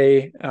would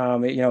say.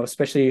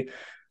 Especially,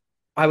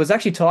 I was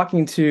actually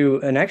talking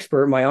to an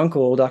expert, my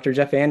uncle, Dr.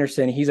 Jeff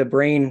Anderson. He's a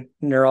brain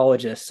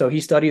neurologist, so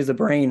he studies the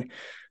brain.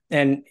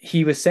 And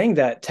he was saying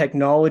that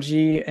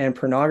technology and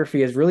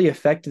pornography has really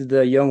affected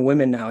the young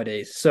women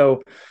nowadays.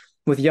 So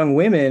with young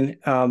women,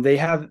 they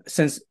have,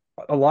 since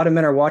a lot of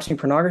men are watching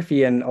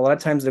pornography, and a lot of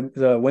times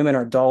the women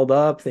are dolled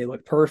up, they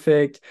look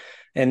perfect.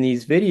 And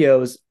these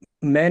videos,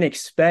 men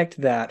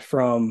expect that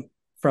or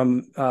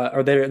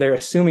they're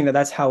assuming that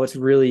that's how it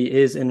really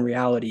is in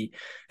reality.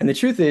 And the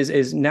truth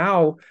is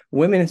now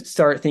women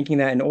start thinking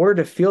that in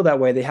order to feel that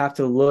way, they have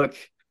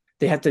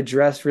to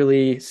dress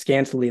really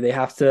scantily. They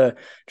have to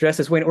dress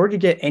this way in order to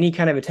get any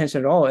kind of attention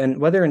at all. And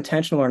whether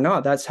intentional or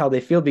not, that's how they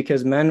feel,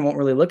 because men won't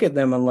really look at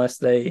them unless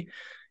they're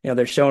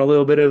showing a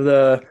little bit of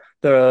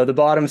the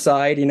bottom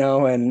side,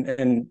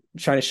 and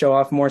trying to show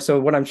off more. So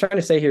what I'm trying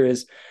to say here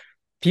is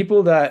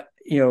people that,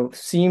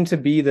 seem to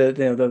be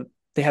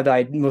they have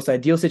the most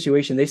ideal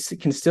situation, they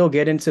can still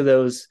get into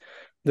those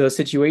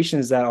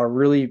situations that are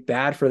really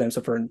bad for them.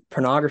 So for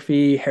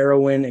pornography,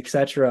 heroin,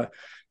 etc.,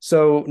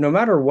 So no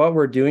matter what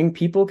we're doing,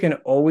 people can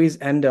always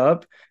end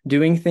up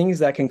doing things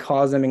that can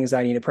cause them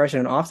anxiety and depression.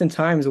 And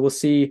oftentimes we'll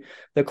see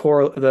a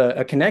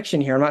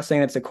connection here. I'm not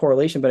saying it's a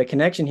correlation, but a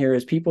connection here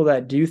is people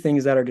that do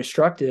things that are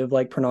destructive,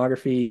 like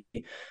pornography,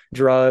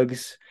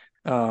 drugs,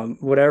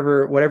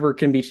 whatever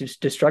can be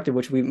destructive,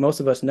 which we most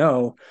of us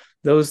know.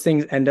 Those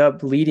things end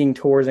up leading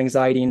towards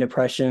anxiety and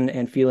depression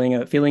and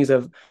feelings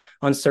of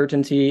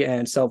uncertainty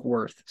and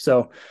self-worth.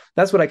 So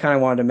that's what I kind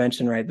of wanted to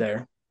mention right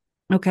there.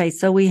 Okay,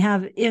 so we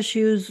have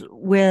issues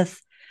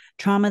with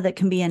trauma that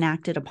can be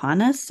enacted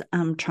upon us,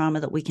 trauma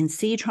that we can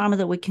see, trauma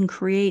that we can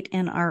create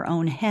in our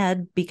own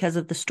head because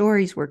of the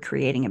stories we're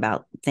creating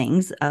about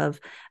things of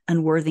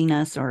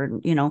unworthiness or,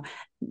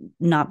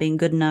 not being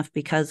good enough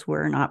because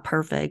we're not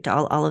perfect,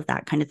 all of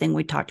that kind of thing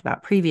we talked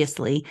about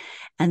previously.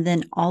 And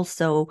then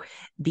also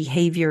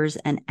behaviors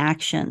and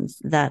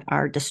actions that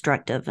are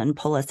destructive and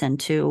pull us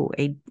into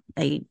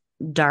a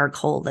dark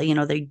hole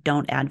that, they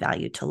don't add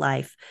value to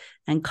life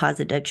and cause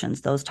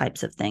addictions, those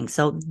types of things.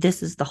 So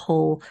this is the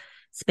whole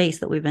space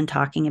that we've been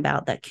talking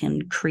about that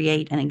can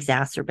create and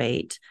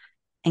exacerbate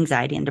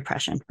anxiety and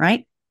depression,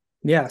 right?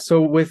 Yeah.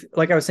 So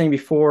like I was saying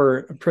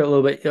before, a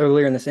little bit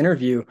earlier in this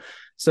interview,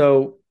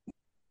 so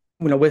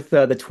with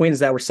the twins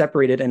that were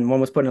separated, and one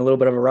was put in a little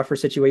bit of a rougher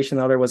situation,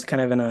 the other was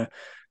kind of in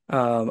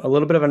a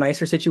little bit of a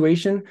nicer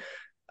situation.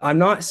 I'm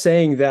not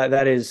saying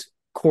that is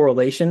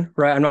correlation,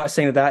 right? I'm not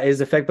saying that is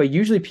the effect, but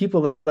usually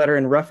people that are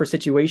in rougher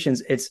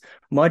situations, it's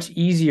much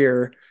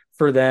easier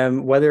for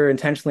them, whether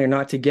intentionally or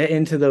not, to get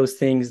into those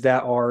things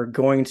that are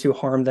going to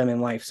harm them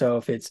in life. So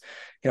if it's,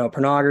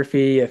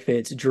 pornography, if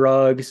it's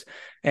drugs,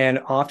 and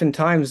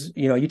oftentimes,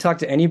 you talk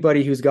to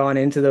anybody who's gone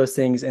into those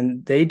things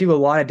and they do a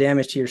lot of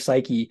damage to your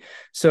psyche.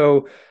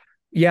 So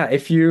yeah,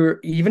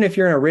 even if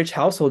you're in a rich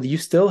household, you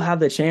still have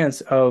the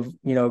chance of,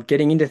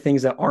 getting into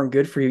things that aren't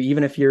good for you,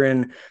 even if you're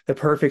in the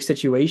perfect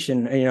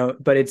situation,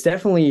 but it's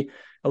definitely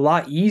a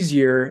lot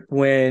easier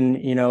when,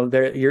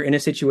 you're in a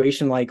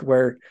situation like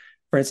where,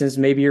 for instance,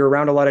 maybe you're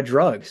around a lot of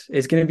drugs.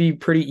 It's going to be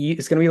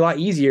it's going to be a lot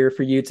easier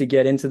for you to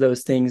get into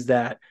those things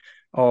that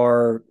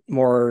are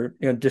more,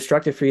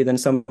 destructive for you than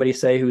somebody,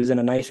 say, who's in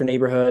a nicer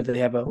neighborhood, that they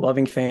have a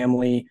loving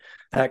family,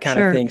 that kind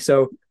of Sure. thing.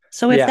 So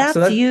So if yeah, so that's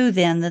that's you,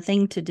 then the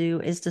thing to do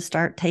is to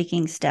start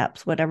taking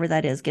steps, whatever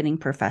that is, getting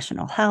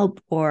professional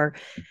help or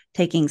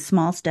taking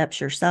small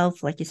steps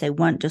yourself, like you say,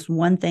 just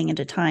one thing at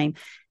a time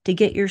to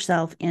get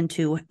yourself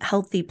into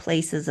healthy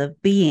places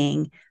of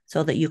being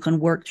so that you can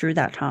work through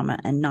that trauma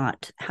and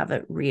not have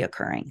it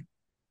reoccurring.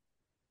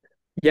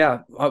 Yeah,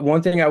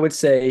 one thing I would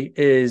say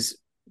is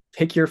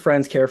pick your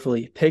friends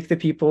carefully. Pick the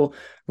people,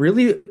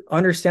 really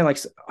understand, like,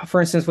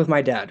 for instance, with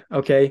my dad,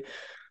 okay?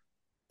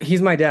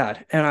 He's my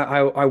dad, and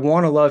I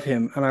want to love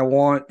him and I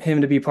want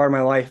him to be part of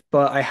my life,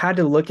 but I had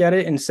to look at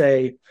it and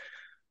say,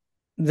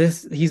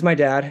 he's my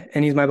dad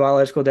and he's my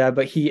biological dad,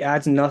 but he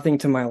adds nothing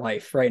to my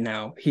life right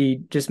now.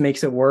 He just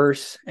makes it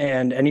worse.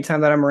 And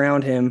anytime that I'm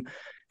around him,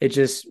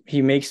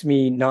 he makes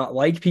me not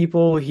like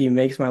people. He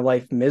makes my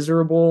life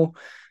miserable.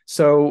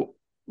 So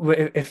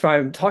if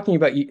I'm talking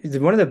about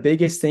one of the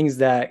biggest things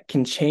that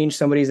can change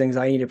somebody's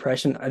anxiety and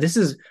depression, this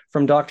is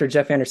from Dr.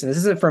 Jeff Anderson. This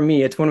isn't from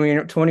me, a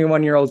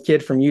 21-year-old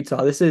kid from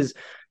Utah. This is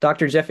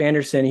Dr. Jeff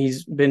Anderson.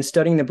 He's been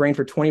studying the brain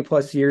for 20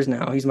 plus years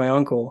now. He's my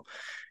uncle.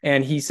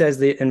 And he says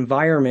the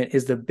environment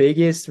is the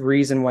biggest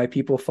reason why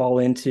people fall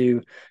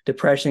into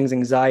depressions,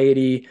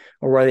 anxiety,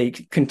 or why they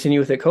continue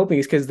with it coping,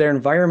 is because their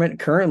environment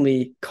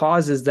currently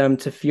causes them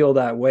to feel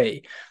that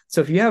way.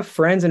 So if you have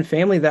friends and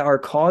family that are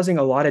causing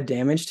a lot of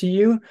damage to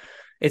you,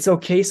 it's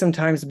okay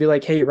sometimes to be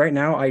like, hey, right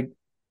now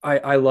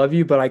I love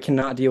you, but I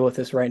cannot deal with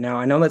this right now.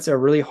 I know that's a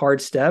really hard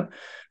step,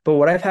 but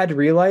what I've had to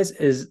realize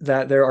is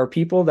that there are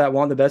people that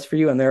want the best for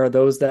you, and there are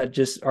those that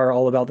just are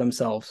all about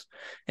themselves.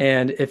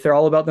 And if they're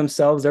all about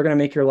themselves, they're going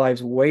to make your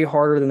lives way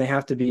harder than they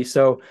have to be.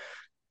 So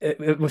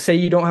say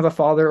you don't have a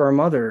father or a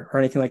mother or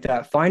anything like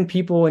that. Find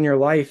people in your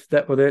life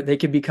that whether they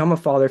could become a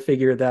father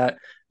figure that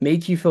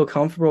make you feel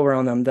comfortable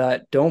around them,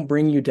 that don't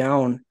bring you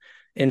down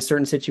in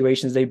certain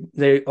situations.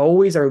 They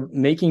always are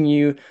making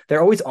you, they're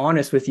always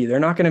honest with you. They're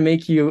not going to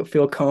make you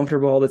feel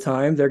comfortable all the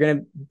time. They're going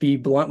to be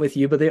blunt with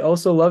you, but they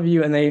also love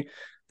you, and they're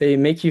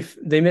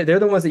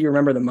the ones that you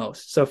remember the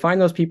most. So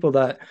find those people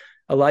that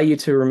allow you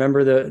to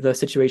remember the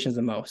situations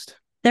the most.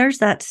 There's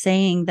that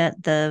saying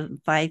that the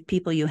 5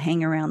 people you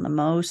hang around the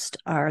most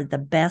are the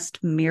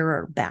best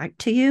mirror back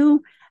to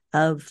you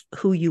of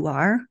who you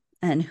are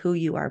and who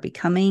you are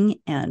becoming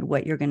and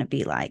what you're going to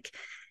be like.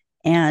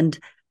 And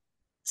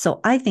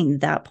so I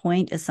think that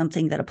point is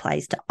something that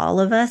applies to all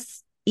of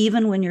us,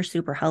 even when you're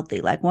super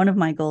healthy. Like one of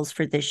my goals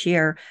for this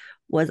year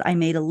was I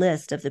made a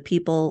list of the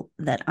people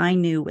that I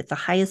knew with the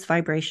highest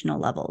vibrational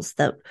levels,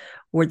 that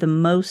were the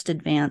most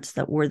advanced,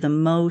 that were the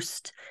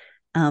most,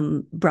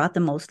 brought the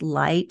most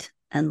light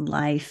and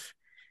life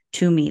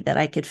to me, that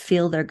I could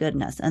feel their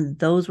goodness. And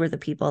those were the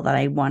people that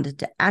I wanted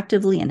to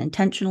actively and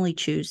intentionally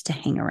choose to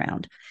hang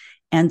around.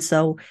 And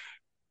so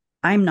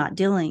I'm not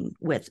dealing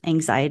with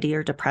anxiety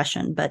or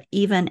depression, but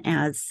even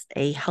as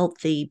a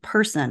healthy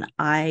person,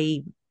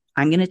 I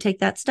I'm going to take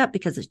that step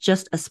because it's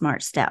just a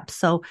smart step.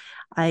 So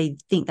I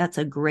think that's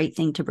a great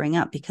thing to bring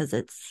up because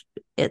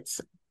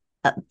it's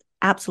a,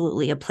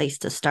 absolutely a place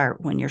to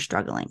start when you're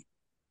struggling.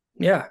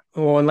 Yeah.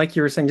 Well, and like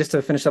you were saying, just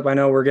to finish up, I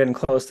know we're getting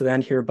close to the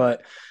end here,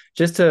 but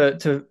just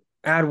to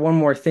add one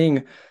more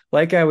thing,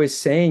 like I was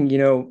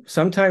saying,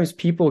 sometimes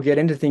people get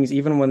into things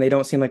even when they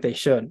don't seem like they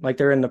should. Like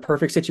they're in the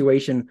perfect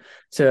situation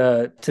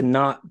to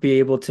not be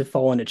able to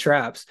fall into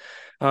traps.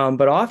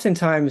 But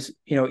oftentimes,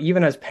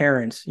 even as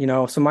parents,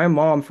 so my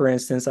mom, for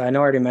instance, I know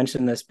I already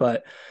mentioned this,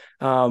 but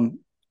um,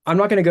 I'm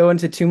not going to go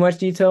into too much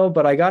detail,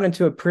 but I got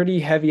into a pretty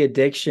heavy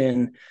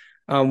addiction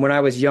when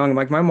I was young.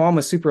 Like my mom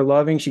was super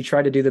loving. She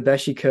tried to do the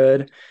best she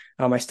could.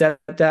 My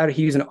stepdad,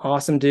 he's an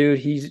awesome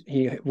dude.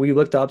 We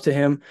looked up to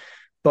him,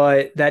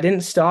 but that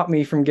didn't stop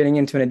me from getting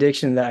into an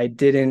addiction that I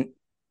didn't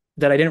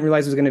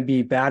realize was going to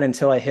be bad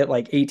until I hit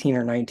like 18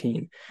 or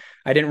 19.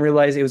 I didn't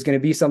realize it was going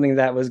to be something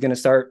that was going to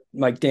start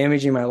like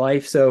damaging my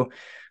life. So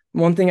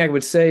one thing I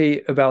would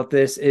say about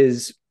this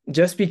is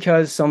just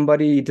because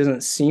somebody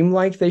doesn't seem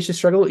like they should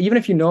struggle, even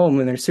if you know them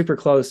and they're super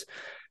close,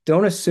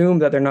 don't assume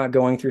that they're not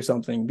going through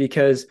something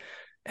because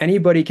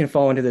anybody can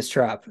fall into this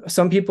trap.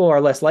 Some people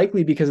are less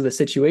likely because of the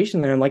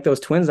situation they're in, like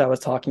those twins I was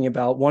talking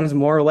about. One's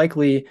more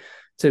likely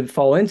to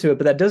fall into it,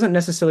 but that doesn't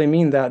necessarily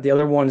mean that the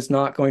other one's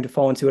not going to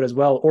fall into it as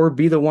well or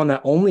be the one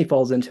that only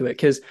falls into it.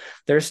 Because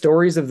there's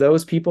stories of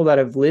those people that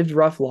have lived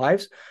rough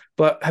lives,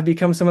 but have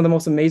become some of the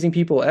most amazing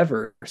people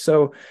ever.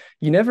 So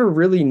you never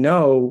really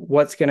know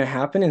what's going to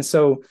happen. And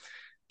so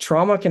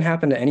trauma can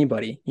happen to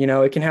anybody.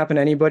 It can happen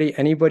to anybody.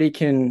 Anybody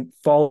can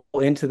fall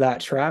into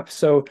that trap.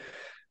 So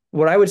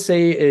what I would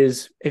say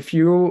is if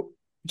you're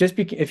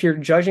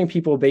judging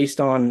people based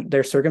on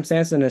their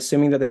circumstance and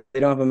assuming that they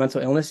don't have a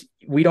mental illness,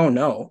 we don't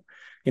know.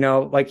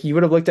 Like you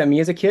would have looked at me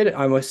as a kid.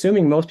 I'm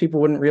assuming most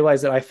people wouldn't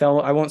realize that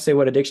I won't say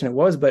what addiction it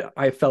was, but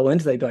I fell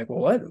into that. They'd be like, well,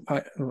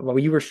 what? Well,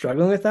 you were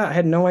struggling with that? I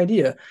had no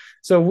idea.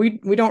 So we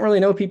don't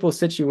really know people's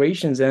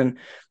situations. And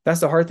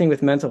that's the hard thing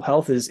with mental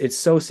health is it's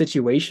so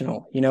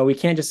situational. We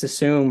can't just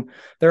assume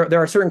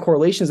there are certain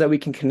correlations that we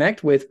can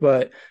connect with,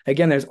 but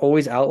again, there's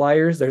always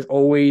outliers. There's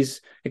always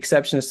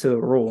exceptions to the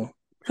rule.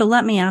 So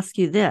let me ask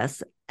you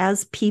this,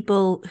 as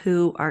people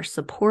who are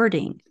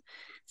supporting,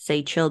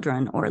 say,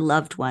 children or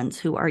loved ones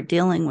who are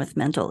dealing with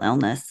mental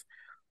illness,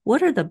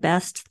 what are the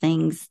best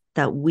things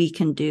that we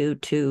can do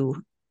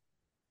to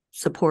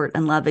support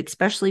and love,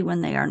 especially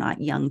when they are not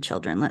young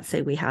children? Let's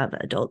say we have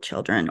adult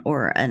children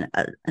or an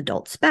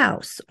adult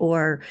spouse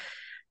or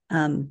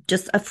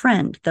just a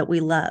friend that we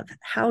love.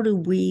 How do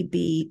we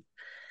be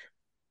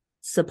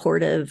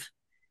supportive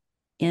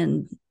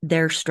in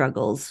their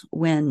struggles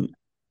when,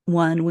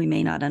 one, we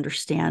may not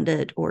understand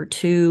it, or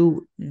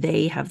two,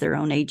 they have their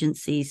own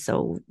agency,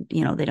 so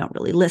they don't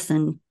really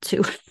listen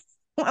to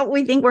what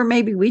we think, or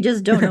maybe we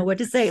just don't know what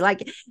to say.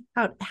 Like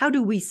how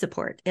do we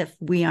support if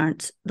we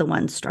aren't the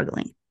ones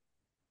struggling?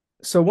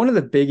 So one of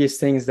the biggest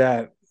things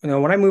that,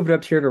 when I moved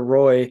up here to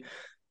Roy,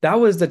 that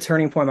was the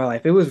turning point in my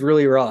life. It was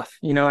really rough.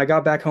 I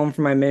got back home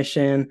from my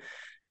mission.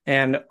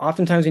 And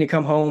oftentimes when you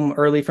come home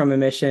early from a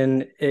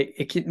mission,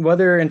 it can,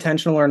 whether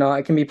intentional or not,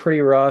 it can be pretty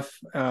rough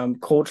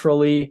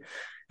culturally,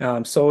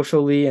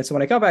 socially. And so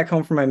when I got back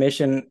home from my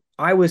mission,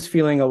 I was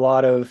feeling a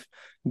lot of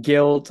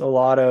guilt, a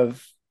lot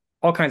of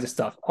all kinds of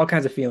stuff, all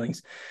kinds of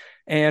feelings.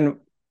 And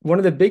one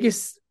of the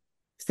biggest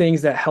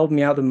things that helped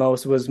me out the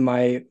most was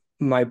my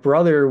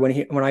brother.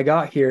 When I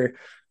got here,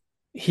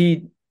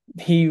 he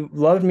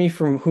loved me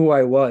from who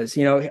I was.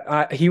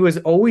 He was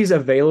always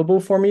available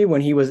for me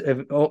when he was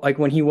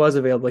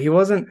available. He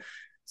wasn't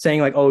saying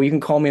like, "Oh, you can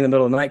call me in the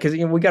middle of the night," because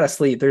we got to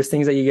sleep. There's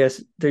things that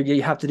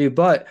you have to do,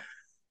 but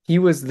he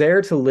was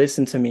there to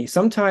listen to me.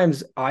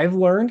 Sometimes I've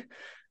learned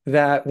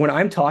that when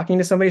I'm talking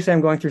to somebody, say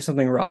I'm going through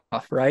something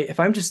rough, right?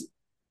 If I'm just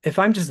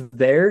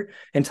there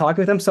and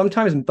talking with them,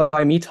 sometimes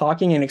by me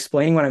talking and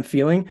explaining what I'm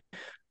feeling,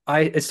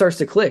 it starts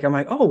to click. I'm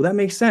like, oh, that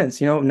makes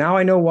sense. Now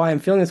I know why I'm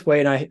feeling this way.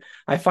 And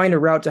I find a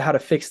route to how to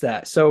fix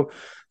that. So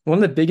one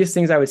of the biggest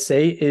things I would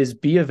say is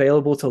be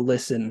available to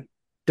listen.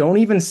 Don't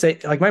even say,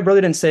 like my brother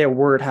didn't say a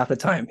word half the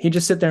time. He'd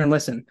just sit there and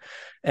listen.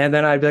 And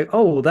then I'd be like,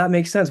 oh, well, that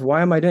makes sense.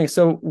 Why am I doing it?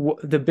 So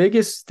the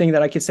biggest thing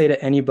that I could say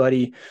to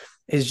anybody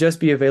is just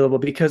be available,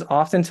 because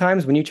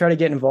oftentimes when you try to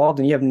get involved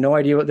and you have no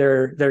idea what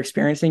they're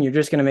experiencing, you're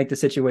just going to make the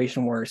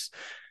situation worse.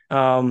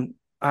 For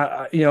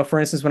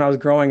instance, when I was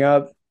growing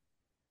up,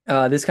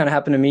 this kind of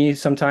happened to me.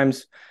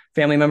 Sometimes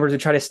family members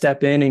would try to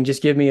step in and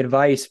just give me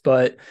advice,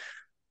 but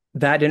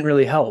that didn't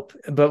really help.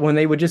 But when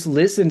they would just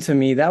listen to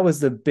me, that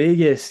was the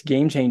biggest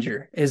game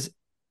changer, is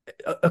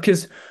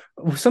because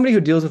somebody who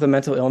deals with a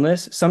mental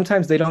illness,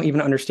 sometimes they don't even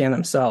understand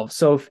themselves.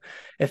 So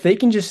if they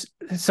can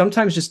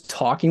sometimes just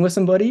talking with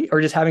somebody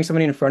or just having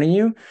somebody in front of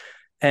you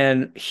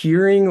and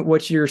hearing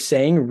what you're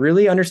saying,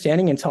 really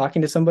understanding and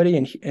talking to somebody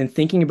and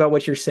thinking about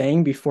what you're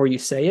saying before you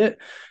say it,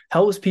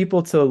 helps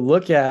people to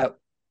look at,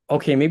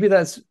 okay, maybe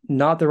that's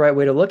not the right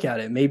way to look at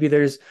it. Maybe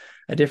there's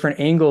a different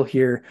angle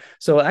here.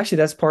 So actually,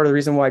 that's part of the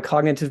reason why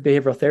cognitive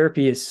behavioral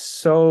therapy is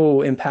so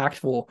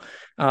impactful.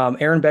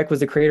 Aaron Beck was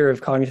the creator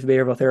of cognitive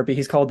behavioral therapy.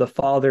 He's called the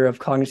father of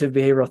cognitive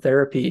behavioral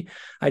therapy.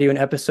 I do an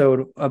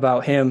episode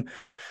about him.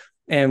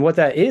 And what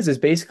that is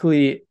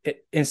basically,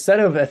 instead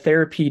of a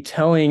therapy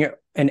telling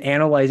and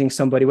analyzing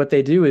somebody, what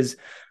they do is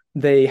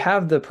they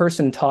have the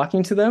person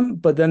talking to them,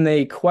 but then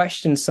they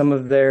question some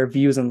of their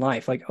views in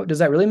life. Like, oh, does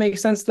that really make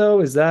sense though?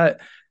 Is that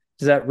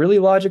really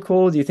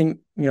logical? Do you think,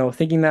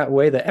 thinking that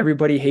way that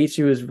everybody hates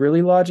you is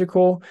really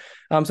logical?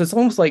 So it's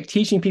almost like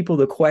teaching people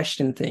to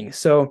question things.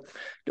 So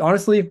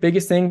honestly,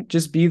 biggest thing,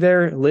 just be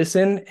there,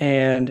 listen,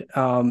 and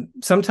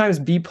sometimes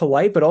be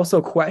polite, but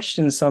also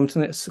question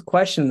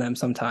them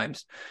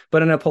sometimes,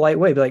 but in a polite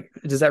way. Be like,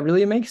 does that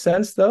really make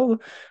sense though?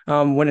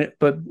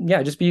 But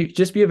yeah, just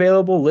be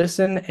available,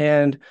 listen,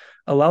 and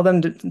allow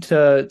them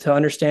to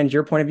understand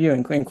your point of view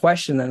and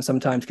question them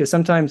sometimes, because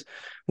sometimes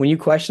when you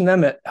question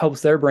them, it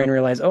helps their brain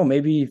realize, oh,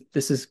 maybe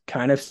this is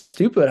kind of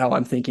stupid how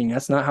I'm thinking.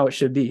 That's not how it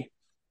should be.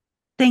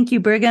 Thank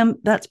you, Brigham.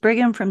 That's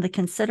Brigham from the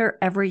Consider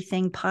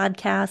Everything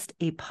podcast,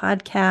 a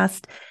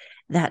podcast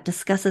that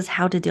discusses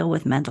how to deal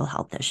with mental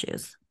health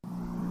issues.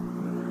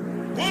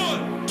 1,